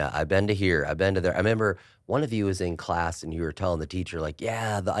China, I've been to here, I've been to there. I remember one of you was in class and you were telling the teacher like,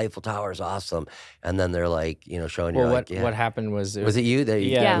 yeah, the Eiffel Tower is awesome. And then they're like, showing you like, yeah. What happened was... Was it you? That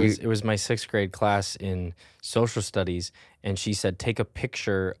Yeah. It was my 6th grade class in social studies, and she said, take a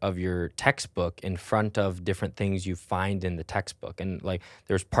picture of your textbook in front of different things you find in the textbook. And like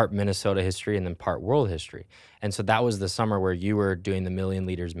there's part Minnesota history and then part world history. And so that was the summer where you were doing the Million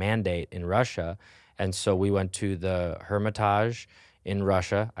Leaders Mandate in Russia. And so we went to the Hermitage in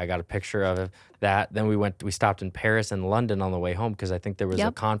Russia. I got a picture of that. Then we stopped in Paris and London on the way home because I think there was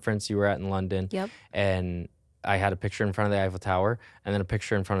a conference you were at in London. Yep. And I had a picture in front of the Eiffel Tower and then a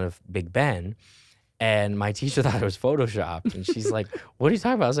picture in front of Big Ben. And my teacher thought it was Photoshopped. And she's like, what are you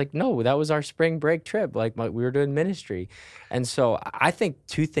talking about? I was like, no, that was our spring break trip. Like we were doing ministry. And so I think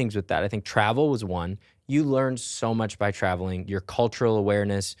 2 things with that. I think travel was one. You learn so much by traveling. Your cultural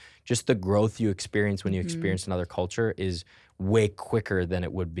awareness, just the growth you experience when you experience another culture is way quicker than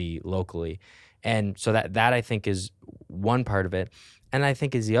it would be locally. And so that I think is one part of it. And I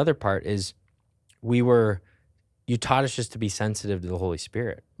think is the other part is you taught us just to be sensitive to the Holy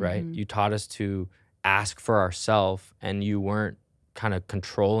Spirit, right? You taught us to ask for ourselves, and you weren't kind of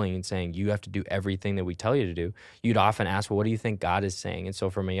controlling and saying, you have to do everything that we tell you to do. You'd often ask, well, what do you think God is saying? And so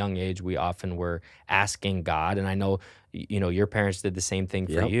from a young age, we often were asking God. And I know, your parents did the same thing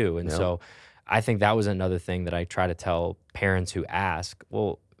for you. And so I think that was another thing that I try to tell parents who ask,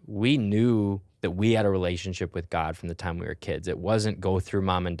 well, we knew that we had a relationship with God from the time we were kids. It wasn't go through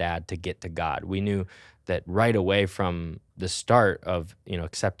mom and dad to get to God. We knew that right away from the start of,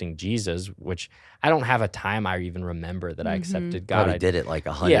 accepting Jesus, which I don't have a time I even remember that I accepted God. Probably did it like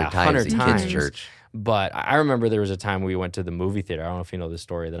 100 times in kids' church. But I remember there was a time we went to the movie theater. I don't know if you know the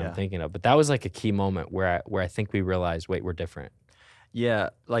story that I'm thinking of, but that was like a key moment where I think we realized, wait, we're different. Yeah,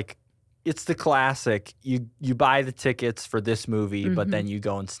 like it's the classic. You buy the tickets for this movie, but then you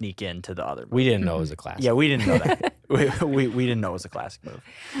go and sneak into the other movie. We didn't know it was a classic. Yeah, we didn't know that. we didn't know it was a classic movie.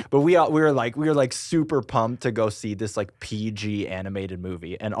 But we were like super pumped to go see this like PG animated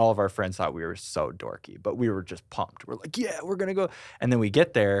movie, and all of our friends thought we were so dorky, but we were just pumped. We're like, yeah, we're gonna go. And then we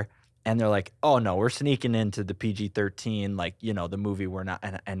get there, and they're like, oh no, we're sneaking into the PG-13, like the movie we're not.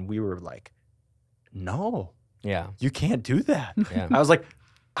 And we were like, no, you can't do that. Yeah. I was like,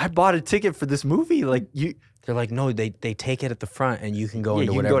 I bought a ticket for this movie. Like you. They're like, no, they take it at the front, and you can go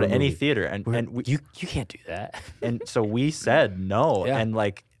into you whatever can go to any movie. theater, and you can't do that. And so we said no, Yeah. and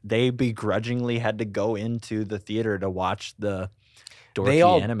like they begrudgingly had to go into the theater to watch the dorky They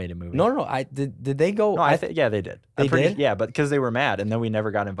all- animated movie. No, did they go? No, yeah, they did. They did? Yeah, but because they were mad, and then we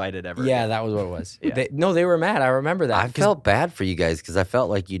never got invited ever. Yeah, again. that was what it was. Yeah. They were mad. I remember that. I 'cause- felt bad for you guys because I felt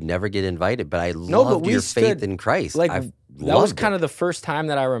like you'd never get invited, but I but loved we your faith stood- in Christ. like I that was loved kind it. of the first time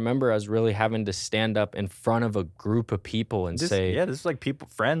that I remember us really having to stand up in front of a group of people and say, this is like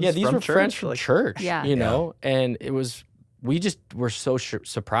friends. yeah, these from were church. friends from like, church, Yeah. and it was, we just were so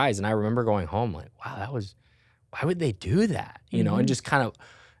surprised. And I remember going home like, wow, why would they do that? You know, and just kind of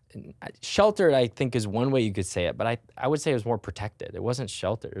sheltered, I think, is one way you could say it, but I would say it was more protected. It wasn't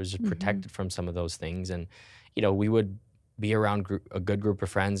sheltered. It was just protected from some of those things. And, you know, we would be around a good group of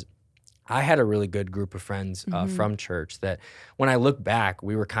friends. I had a really good group of friends from church that when I look back,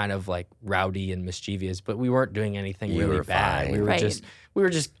 we were kind of like rowdy and mischievous, but we weren't doing anything You really were bad. fine. We were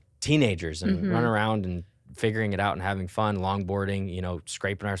just teenagers and running around and figuring it out and having fun, longboarding, you know,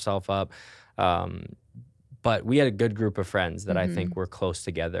 scraping ourselves up. But we had a good group of friends that I think were close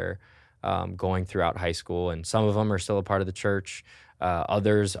together going throughout high school. And some of them are still a part of the church.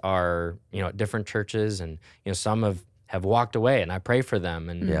 Others are, you know, at different churches. And, you know, some have walked away, and I pray for them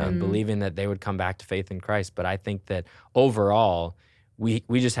and believing that they would come back to faith in Christ. But I think that overall, we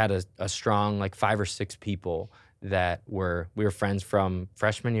just had a strong, like 5 or 6 people that we were friends from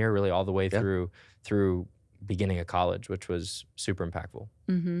freshman year really all the way through beginning of college, which was super impactful.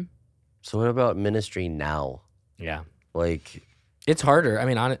 So what about ministry now? Yeah. Like, It's harder. I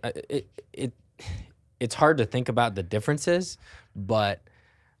mean, it's hard to think about the differences, but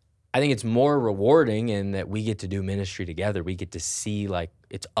I think it's more rewarding in that we get to do ministry together. We get to see, like,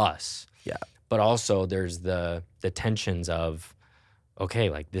 it's us. Yeah. But also there's the tensions of, okay,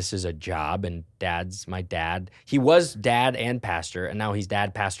 like, this is a job, and my dad. He was dad and pastor, and now he's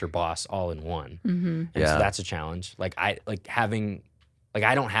dad, pastor, boss all in one. And so that's a challenge.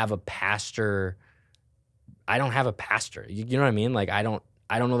 I don't have a pastor. You know what I mean? Like, I don't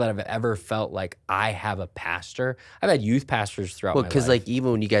know that I've ever felt like I have a pastor. I've had youth pastors throughout my life. because like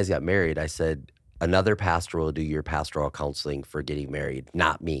even when you guys got married, I said another pastor will do your pastoral counseling for getting married,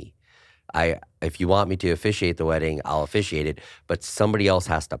 not me. If you want me to officiate the wedding, I'll officiate it, but somebody else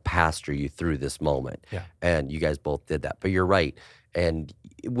has to pastor you through this moment. Yeah. And you guys both did that. But you're right. And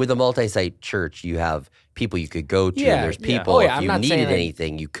with a multi-site church, you have people you could go to. Yeah, and there's yeah. people, Oh, yeah, I'm if you not saying, needed like,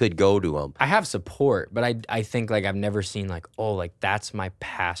 anything, you could go to them. I have support, but I think, like, I've never seen, like, oh, like, that's my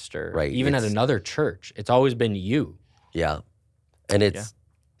pastor. Right, Even at another church. It's always been you. Yeah. And it's,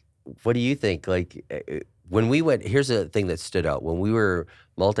 what do you think? Like, when we went, here's a thing that stood out. When we were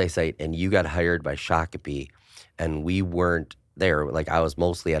multi-site and you got hired by Shakopee and we weren't there, like I was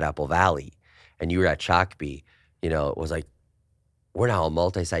mostly at Apple Valley and you were at Shakopee, you know, it was like, we're now a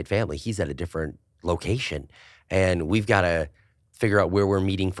multi-site family. He's at a different location and we've got to figure out where we're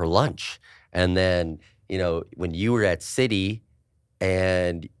meeting for lunch. And then, you know, when you were at City,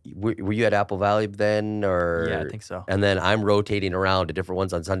 and were you at Apple Valley then, or? Yeah, I think so. And then I'm rotating around to different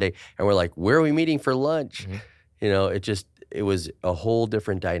ones on Sunday, and we're like, where are we meeting for lunch? You know, it was a whole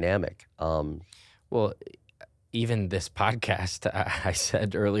different dynamic. Well, even this podcast, I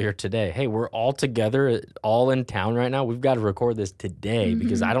said earlier today, hey, we're all together, all in town right now. We've got to record this today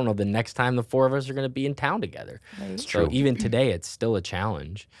because I don't know the next time the 4 of us are going to be in town together. Right. So even today, it's still a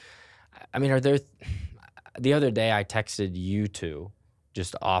challenge. I mean, the other day I texted you two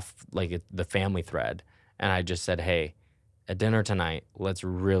just off like the family thread, and I just said, hey, at dinner tonight, let's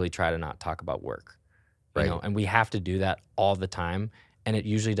really try to not talk about work. You know, and we have to do that all the time, and it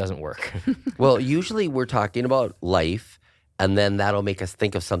usually doesn't work. Well, usually we're talking about life, and then that'll make us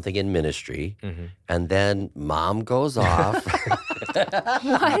think of something in ministry, and then mom goes off.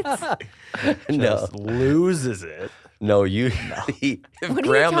 What? No, Just loses it. no, if What are you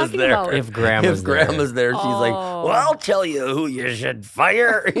grandma's talking there, about? If grandma's there, she's like, Oh. well, I'll tell you who you should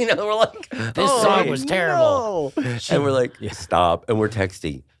fire. You know, we're like, This song was terrible. no. And we're like, stop. And we're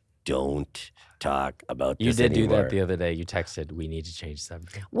texting, don't talk about this You did do anymore. that the other day. You texted, we need to change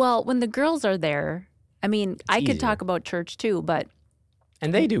something. Well, when the girls are there, I mean, I could easier. talk about church too, but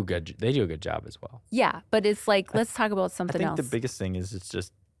And they do good. They do a good job as well. yeah, but it's like, let's talk about I something think else. the biggest thing is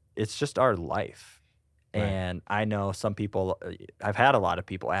it's just our life. Right. And I know some people, I've had a lot of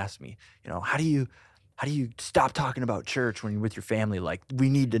people ask me, you know, how do you stop talking about church when you're with your family? Like, we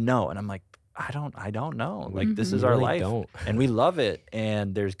need to know. And I'm like, I don't know. Like, this is We our really life. don't. And we love it.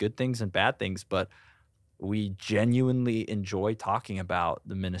 And there's good things and bad things, but we genuinely enjoy talking about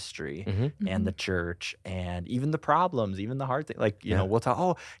the ministry and the church and even the problems, even the hard things. Like, you know, we'll talk,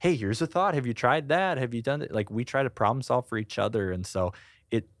 oh, hey, here's a thought. Have you tried that? Have you done it? Like, we try to problem solve for each other. And so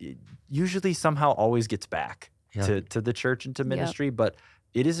it usually somehow always gets back to the church and to ministry, but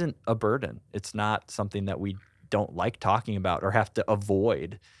it isn't a burden. It's not something that we don't like talking about or have to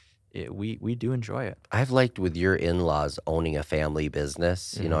avoid. We do enjoy it. I've liked with your in-laws owning a family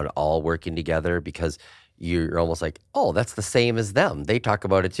business, you know, and all working together because you're almost like, oh, that's the same as them. They talk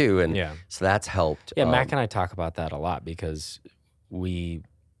about it too. And so that's helped. Yeah, Mac and I talk about that a lot because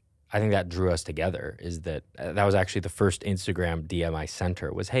I think that drew us together is that was actually the first Instagram DM I sent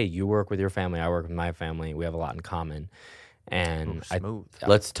her was, hey, you work with your family, I work with my family. We have a lot in common. And Smooth.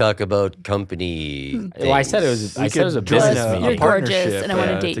 Let's talk about company. well, I said it was. I said it was a business meeting. You're gorgeous, partnership, and I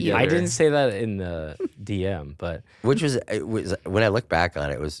want to date you. together. I didn't say that in the DM, but Which was when I look back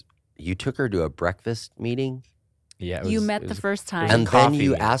on it, was you took her to a breakfast meeting, yeah, You met the first time. was a and then coffee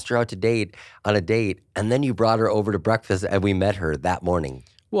you meeting. asked her out to date on a date, and then you brought her over to breakfast, and we met her that morning.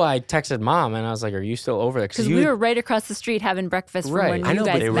 Well, I texted mom and I was like, "Are you still over there?" Because we were right across the street having breakfast from Right. when I you know,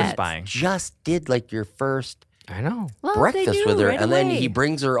 but guys They were met. spying. Just did like your first I know. Well, they breakfast do, with her, right and then away. he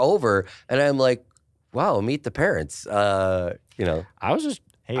brings her over, and I'm like, wow, meet the parents. I was just.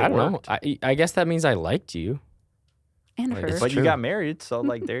 Hey, I it don't know. worked. I guess that means I liked you. and Like, her. But true. you got married, so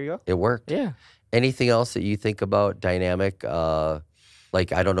like there you go. it worked. Yeah. Anything else that you think about dynamic?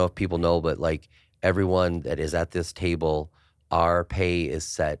 Like, I don't know if people know, but like everyone that is at this table, our pay is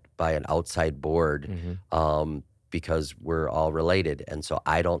set by an outside board because we're all related. And so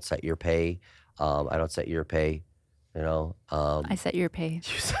I don't set your pay. I don't set your pay, you know. I set your pay.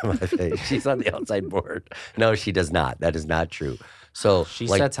 You set my pay. She's on the outside board. No, she does not. That is not true. So She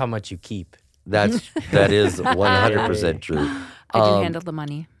like, sets how much you keep. that is 100% true. I do handle the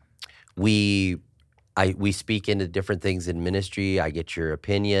money. we speak into different things in ministry. I get your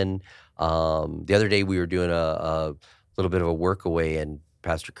opinion. The other day we were doing a little bit of a workaway, and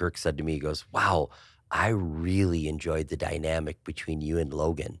Pastor Kirk said to me, he goes, wow, I really enjoyed the dynamic between you and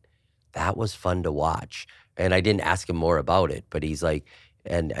Logan. That was fun to watch. And I didn't ask him more about it, but he's like,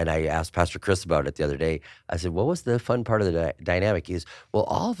 and I asked Pastor Chris about it the other day. I said, what was the fun part of the dynamic? He goes, well,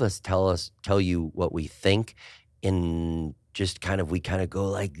 all of us tell you what we think in just we kind of go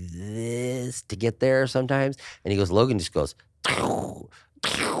like this to get there sometimes. And he goes, Logan just goes,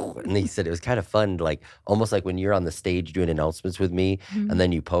 and he said it was kind of fun, like almost like when you're on the stage doing announcements with me, and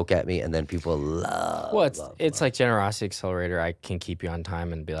then you poke at me, and then people love. Well, it's love. like Generosity Accelerator. I can keep you on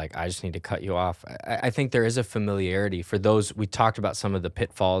time and be like, I just need to cut you off. I think there is a familiarity for those. We talked about some of the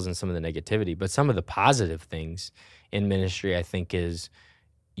pitfalls and some of the negativity, but some of the positive things in ministry, I think, is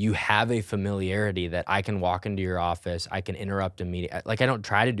you have a familiarity that I can walk into your office, I can interrupt a meeting. Like, I don't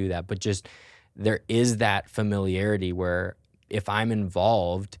try to do that, but just there is that familiarity where if I'm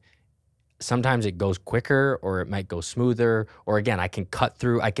involved, sometimes it goes quicker or it might go smoother, or again, I can cut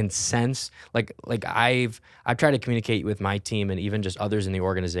through, I can sense, like I've tried to communicate with my team and even just others in the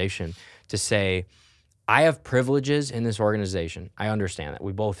organization to say, I have privileges in this organization. I understand that.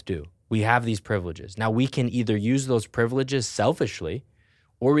 We both do. We have these privileges. Now we can either use those privileges selfishly,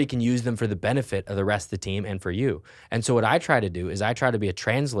 or we can use them for the benefit of the rest of the team and for you. And so what I try to do is I try to be a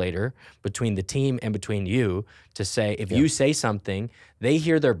translator between the team and between you to say, if you say something, they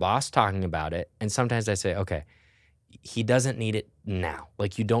hear their boss talking about it. And sometimes I say, okay, he doesn't need it now.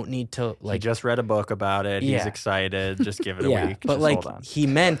 Like, you don't need to, He like, just read a book about it. He's Yeah. excited. Just give it a yeah. week. But Just like, hold on. he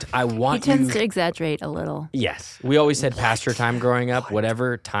meant, I He want you. tends to exaggerate a little. Yes. We always said pastor time growing up.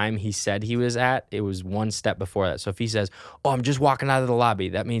 Whatever time he said he was at, it was one step before that. So if he says, oh, I'm just walking out of the lobby,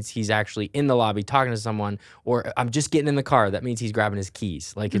 that means he's actually in the lobby talking to someone, or I'm just getting in the car, that means he's grabbing his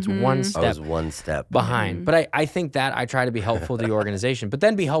keys. Like, it's one I step was one step behind. But I think that I try to be helpful to the organization, but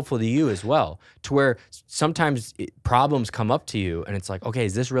then be helpful to you as well, to where sometimes problems come up to you and it's like, okay,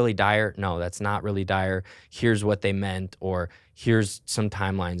 is this really dire? No, that's not really dire. Here's what they meant, or here's some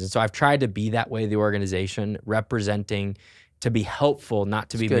timelines. And so I've tried to be that way, the organization, representing, to be helpful, not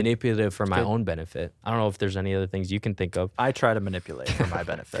to be good. manipulative for my good. own benefit. I don't know if there's any other things you can think of. I try to manipulate for my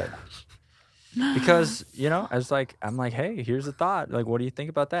benefit. Because, I'm like, hey, here's a thought. Like, what do you think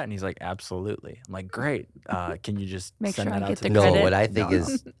about that? And he's like, absolutely. I'm like, great. Can you just Make send sure that I out get to the the No, credit. what I think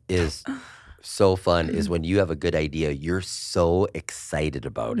is so fun is when you have a good idea, you're so excited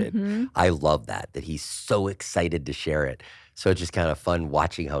about it. I love that he's so excited to share it. So it's just kind of fun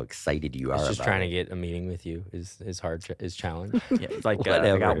watching how excited you are It's just about trying it. to get a meeting with you is hard, is challenge. Yeah, like I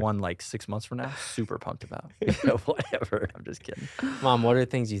Whatever. got one like 6 months from now. Super pumped about. Whatever. I'm just kidding. Mom, what are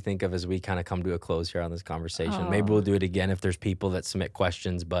things you think of as we kind of come to a close here on this conversation? Maybe we'll do it again if there's people that submit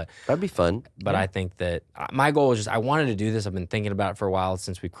questions, but That'd be fun. I think that my goal was just, I wanted to do this. I've been thinking about it for a while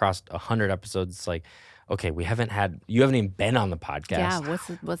since we crossed 100 episodes. It's like, okay, you haven't even been on the podcast. Yeah,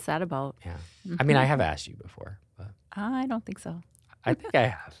 what's that about? Yeah. I mean, I have asked you before, but I don't think so. I think I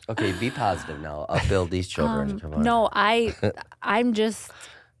have. Okay, be positive now. Upbuild these children. Come on. No, I'm just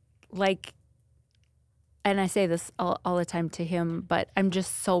like, and I say this all the time to him, but I'm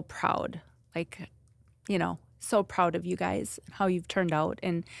just so proud, like, so proud of you guys, how you've turned out.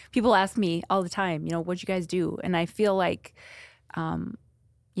 And people ask me all the time, what'd you guys do? And I feel like,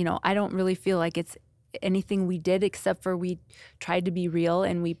 I don't really feel like it's anything we did except for we tried to be real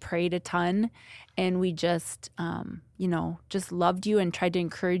and we prayed a ton and we just just loved you and tried to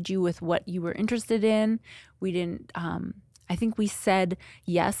encourage you with what you were interested in. We didn't I think we said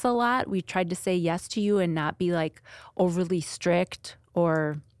yes a lot. We tried to say yes to you and not be like overly strict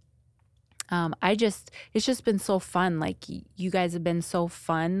or it's just been so fun. Like you guys have been so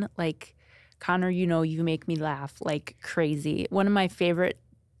fun. Like Connor, you make me laugh like crazy. One of my favorite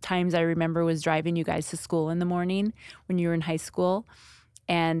times I remember was driving you guys to school in the morning when you were in high school.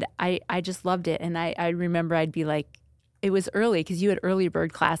 And I just loved it. And I remember I'd be like, it was early because you had early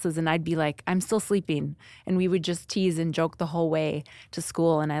bird classes and I'd be like, I'm still sleeping. And we would just tease and joke the whole way to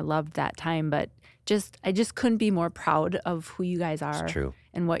school. And I loved that time. But I just couldn't be more proud of who you guys are It's true.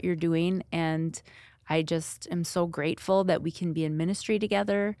 and what you're doing. And I just am so grateful that we can be in ministry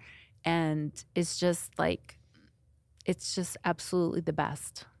together. And it's just absolutely the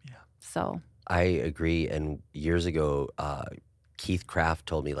best. Yeah. So I agree. And years ago, Keith Kraft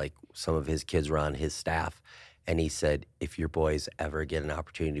told me like some of his kids were on his staff. And he said, if your boys ever get an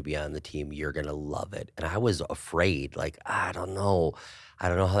opportunity to be on the team, you're going to love it. And I was afraid, like, I don't know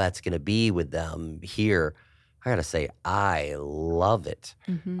how that's going to be with them here. I got to say, I love it.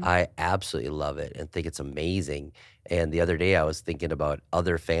 I absolutely love it and think it's amazing. And the other day I was thinking about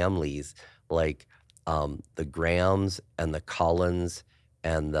other families like the Grahams and the Collins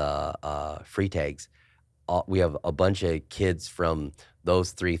and the Freetags. We have a bunch of kids from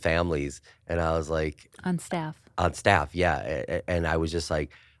those three families. And I was like, on staff. On staff, yeah. And I was just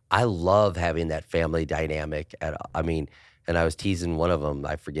like, I love having that family dynamic. And I was teasing one of them,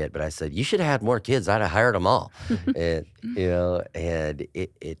 I forget, but I said, you should have had more kids. I'd have hired them all. And, and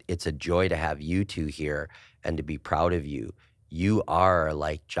it's a joy to have you two here and to be proud of you. You are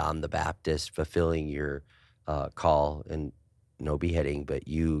like John the Baptist fulfilling your call, and no beheading, but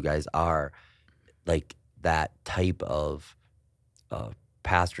you guys are like that type of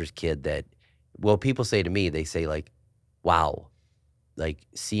pastor's kid that, well, people say to me, they say like, wow, like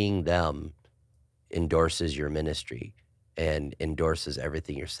seeing them endorses your ministry and endorses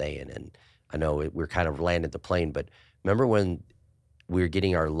everything you're saying. And I know we're kind of landed the plane, but remember when we were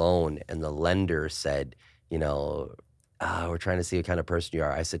getting our loan and the lender said, we're trying to see what kind of person you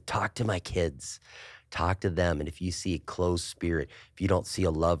are. I said, talk to my kids. Talk to them. And if you see a closed spirit, if you don't see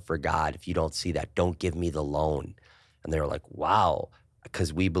a love for God, if you don't see that, don't give me the loan. And they were like, wow,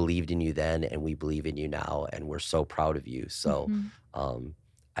 because we believed in you then and we believe in you now. And we're so proud of you. So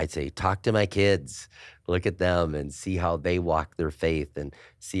I'd say, talk to my kids, look at them and see how they walk their faith and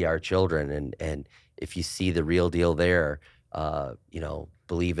see our children. And if you see the real deal there,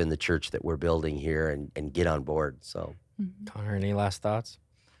 believe in the church that we're building here and get on board. So Connor, any last thoughts?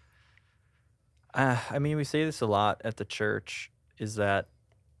 We say this a lot at the church, is that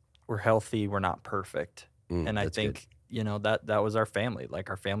we're healthy, we're not perfect. And I think, that was our family. Like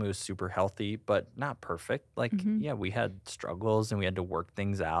our family was super healthy, but not perfect. Like, we had struggles and we had to work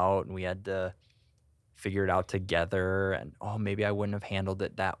things out and we had to figure it out together. And, maybe I wouldn't have handled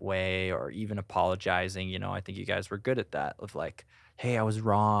it that way, or even apologizing. I think you guys were good at that, of like, hey, I was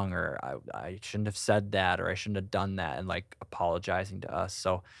wrong, or I shouldn't have said that, or I shouldn't have done that, and like apologizing to us.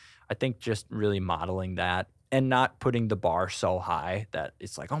 So I think just really modeling that and not putting the bar so high that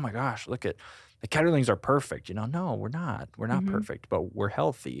it's like, oh my gosh, look at the Ketterlings are perfect. No, we're not. We're not perfect, but we're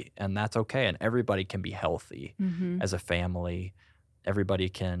healthy, and that's okay. And everybody can be healthy as a family. Everybody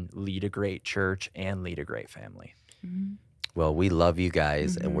can lead a great church and lead a great family. Well, we love you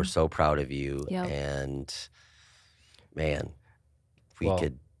guys and we're so proud of you. Yep. And man, we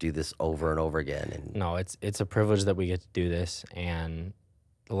could do this over and over again. And no, it's a privilege that we get to do this. And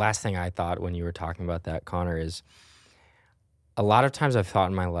the last thing I thought when you were talking about that, Connor, is a lot of times I've thought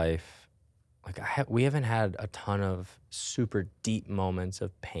in my life, like we haven't had a ton of super deep moments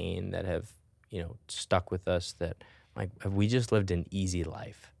of pain that have, stuck with us, that like, have we just lived an easy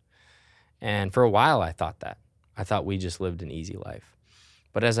life? And for a while I thought that. I thought we just lived an easy life.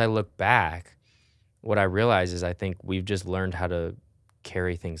 But as I look back, what I realize is I think we've just learned how to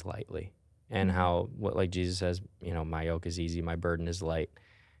carry things lightly, and how, like Jesus says, my yoke is easy, my burden is light.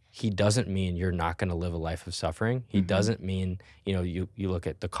 He doesn't mean you're not going to live a life of suffering. He doesn't mean, you look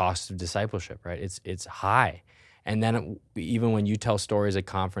at the cost of discipleship, right? It's high. And then even when you tell stories at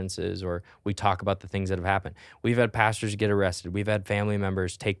conferences or we talk about the things that have happened, we've had pastors get arrested. We've had family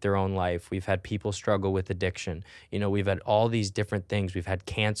members take their own life. We've had people struggle with addiction. We've had all these different things. We've had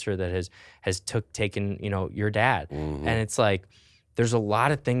cancer that has taken, your dad. And it's like, there's a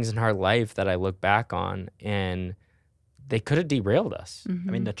lot of things in our life that I look back on and they could have derailed us.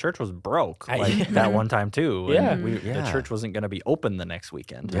 The church was broke that one time too. Yeah. The church wasn't going to be open the next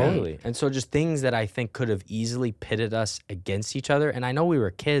weekend. Totally. And so just things that I think could have easily pitted us against each other. And I know we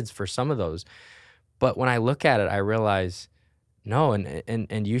were kids for some of those, but when I look at it, I realize No,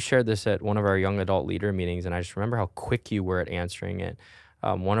 and you shared this at one of our young adult leader meetings, and I just remember how quick you were at answering it.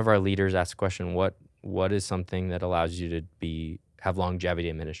 One of our leaders asked the question, what is something that allows you to have longevity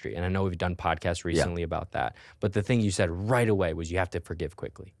in ministry? And I know we've done podcasts recently about that, but the thing you said right away was you have to forgive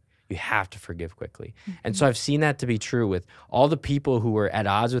quickly. You have to forgive quickly. And so I've seen that to be true with all the people who were at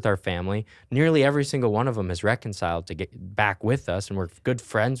odds with our family. Nearly every single one of them has reconciled to get back with us, and we're good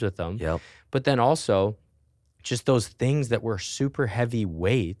friends with them. Yep. But then also just those things that were super heavy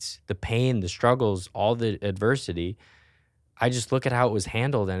weights, the pain, the struggles, all the adversity, I just look at how it was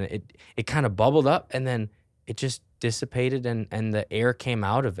handled, and it kind of bubbled up, and then it just dissipated, and the air came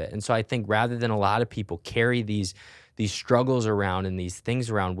out of it. And so I think rather than a lot of people carry these struggles around and these things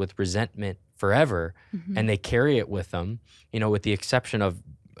around with resentment forever, and they carry it with them, with the exception of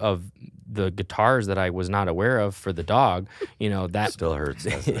the guitars that I was not aware of for the dog, that Still hurts,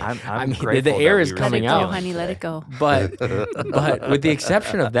 doesn't it? I'm the grateful air that is we coming Let it go, out. honey. Let it go. But with the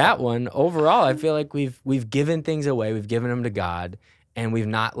exception of that one, overall, I feel like we've given things away, we've given them to God, and we've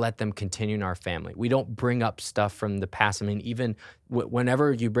not let them continue in our family. We don't bring up stuff from the past. I mean, even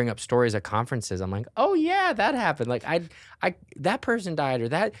whenever you bring up stories at conferences, I'm like, oh yeah, that happened. Like I that person died, or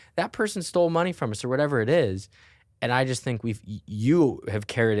that person stole money from us, or whatever it is. And I just think you have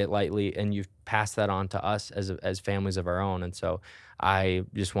carried it lightly, and you've passed that on to us as families of our own. And so I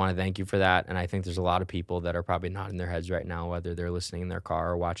just want to thank you for that. And I think there's a lot of people that are probably nodding their heads right now, whether they're listening in their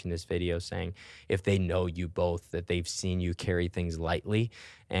car or watching this video, saying if they know you both, that they've seen you carry things lightly,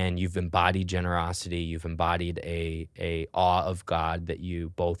 and you've embodied generosity, you've embodied a awe of God that you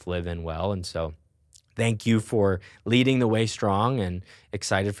both live in well. And so thank you for leading the way strong, and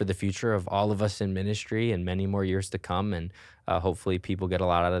excited for the future of all of us in ministry and many more years to come. And hopefully people get a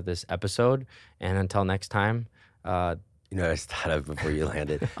lot out of this episode. And until next time. You know what I just thought of before you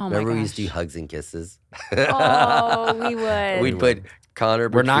landed? Oh my Remember we used to do gosh. hugs and kisses? Oh, we would. We'd put Connor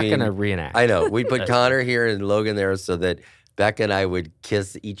We're not between- going to reenact. I know. We'd put Connor here and Logan there so that Becca and I would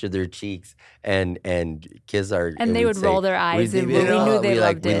kiss each of their cheeks and kiss our... And they we'd would roll their eyes, and we knew they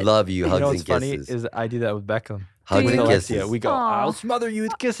loved we it. love you, hugs You know and what's funny kisses. is I do that with Beckham. Hugs Do and you? kisses. We go, Aw. I'll smother you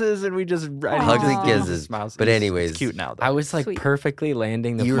with kisses, and we just Hugs and Aw. kisses. Smiles. But He's anyways, cute now. Though. I was like Sweet. perfectly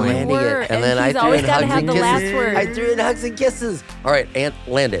landing the You were plane. landing were, it, and then I he's threw always in gotta hugs have and the kisses. last word. I threw in hugs and kisses. All right, Aunt,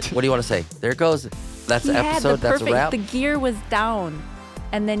 land it. What do you want to say? There it goes. That's He the had episode. the That's perfect, a wrap. the gear was down,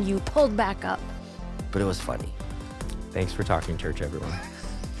 and then you pulled back up. But it was funny. Thanks for talking, church, everyone.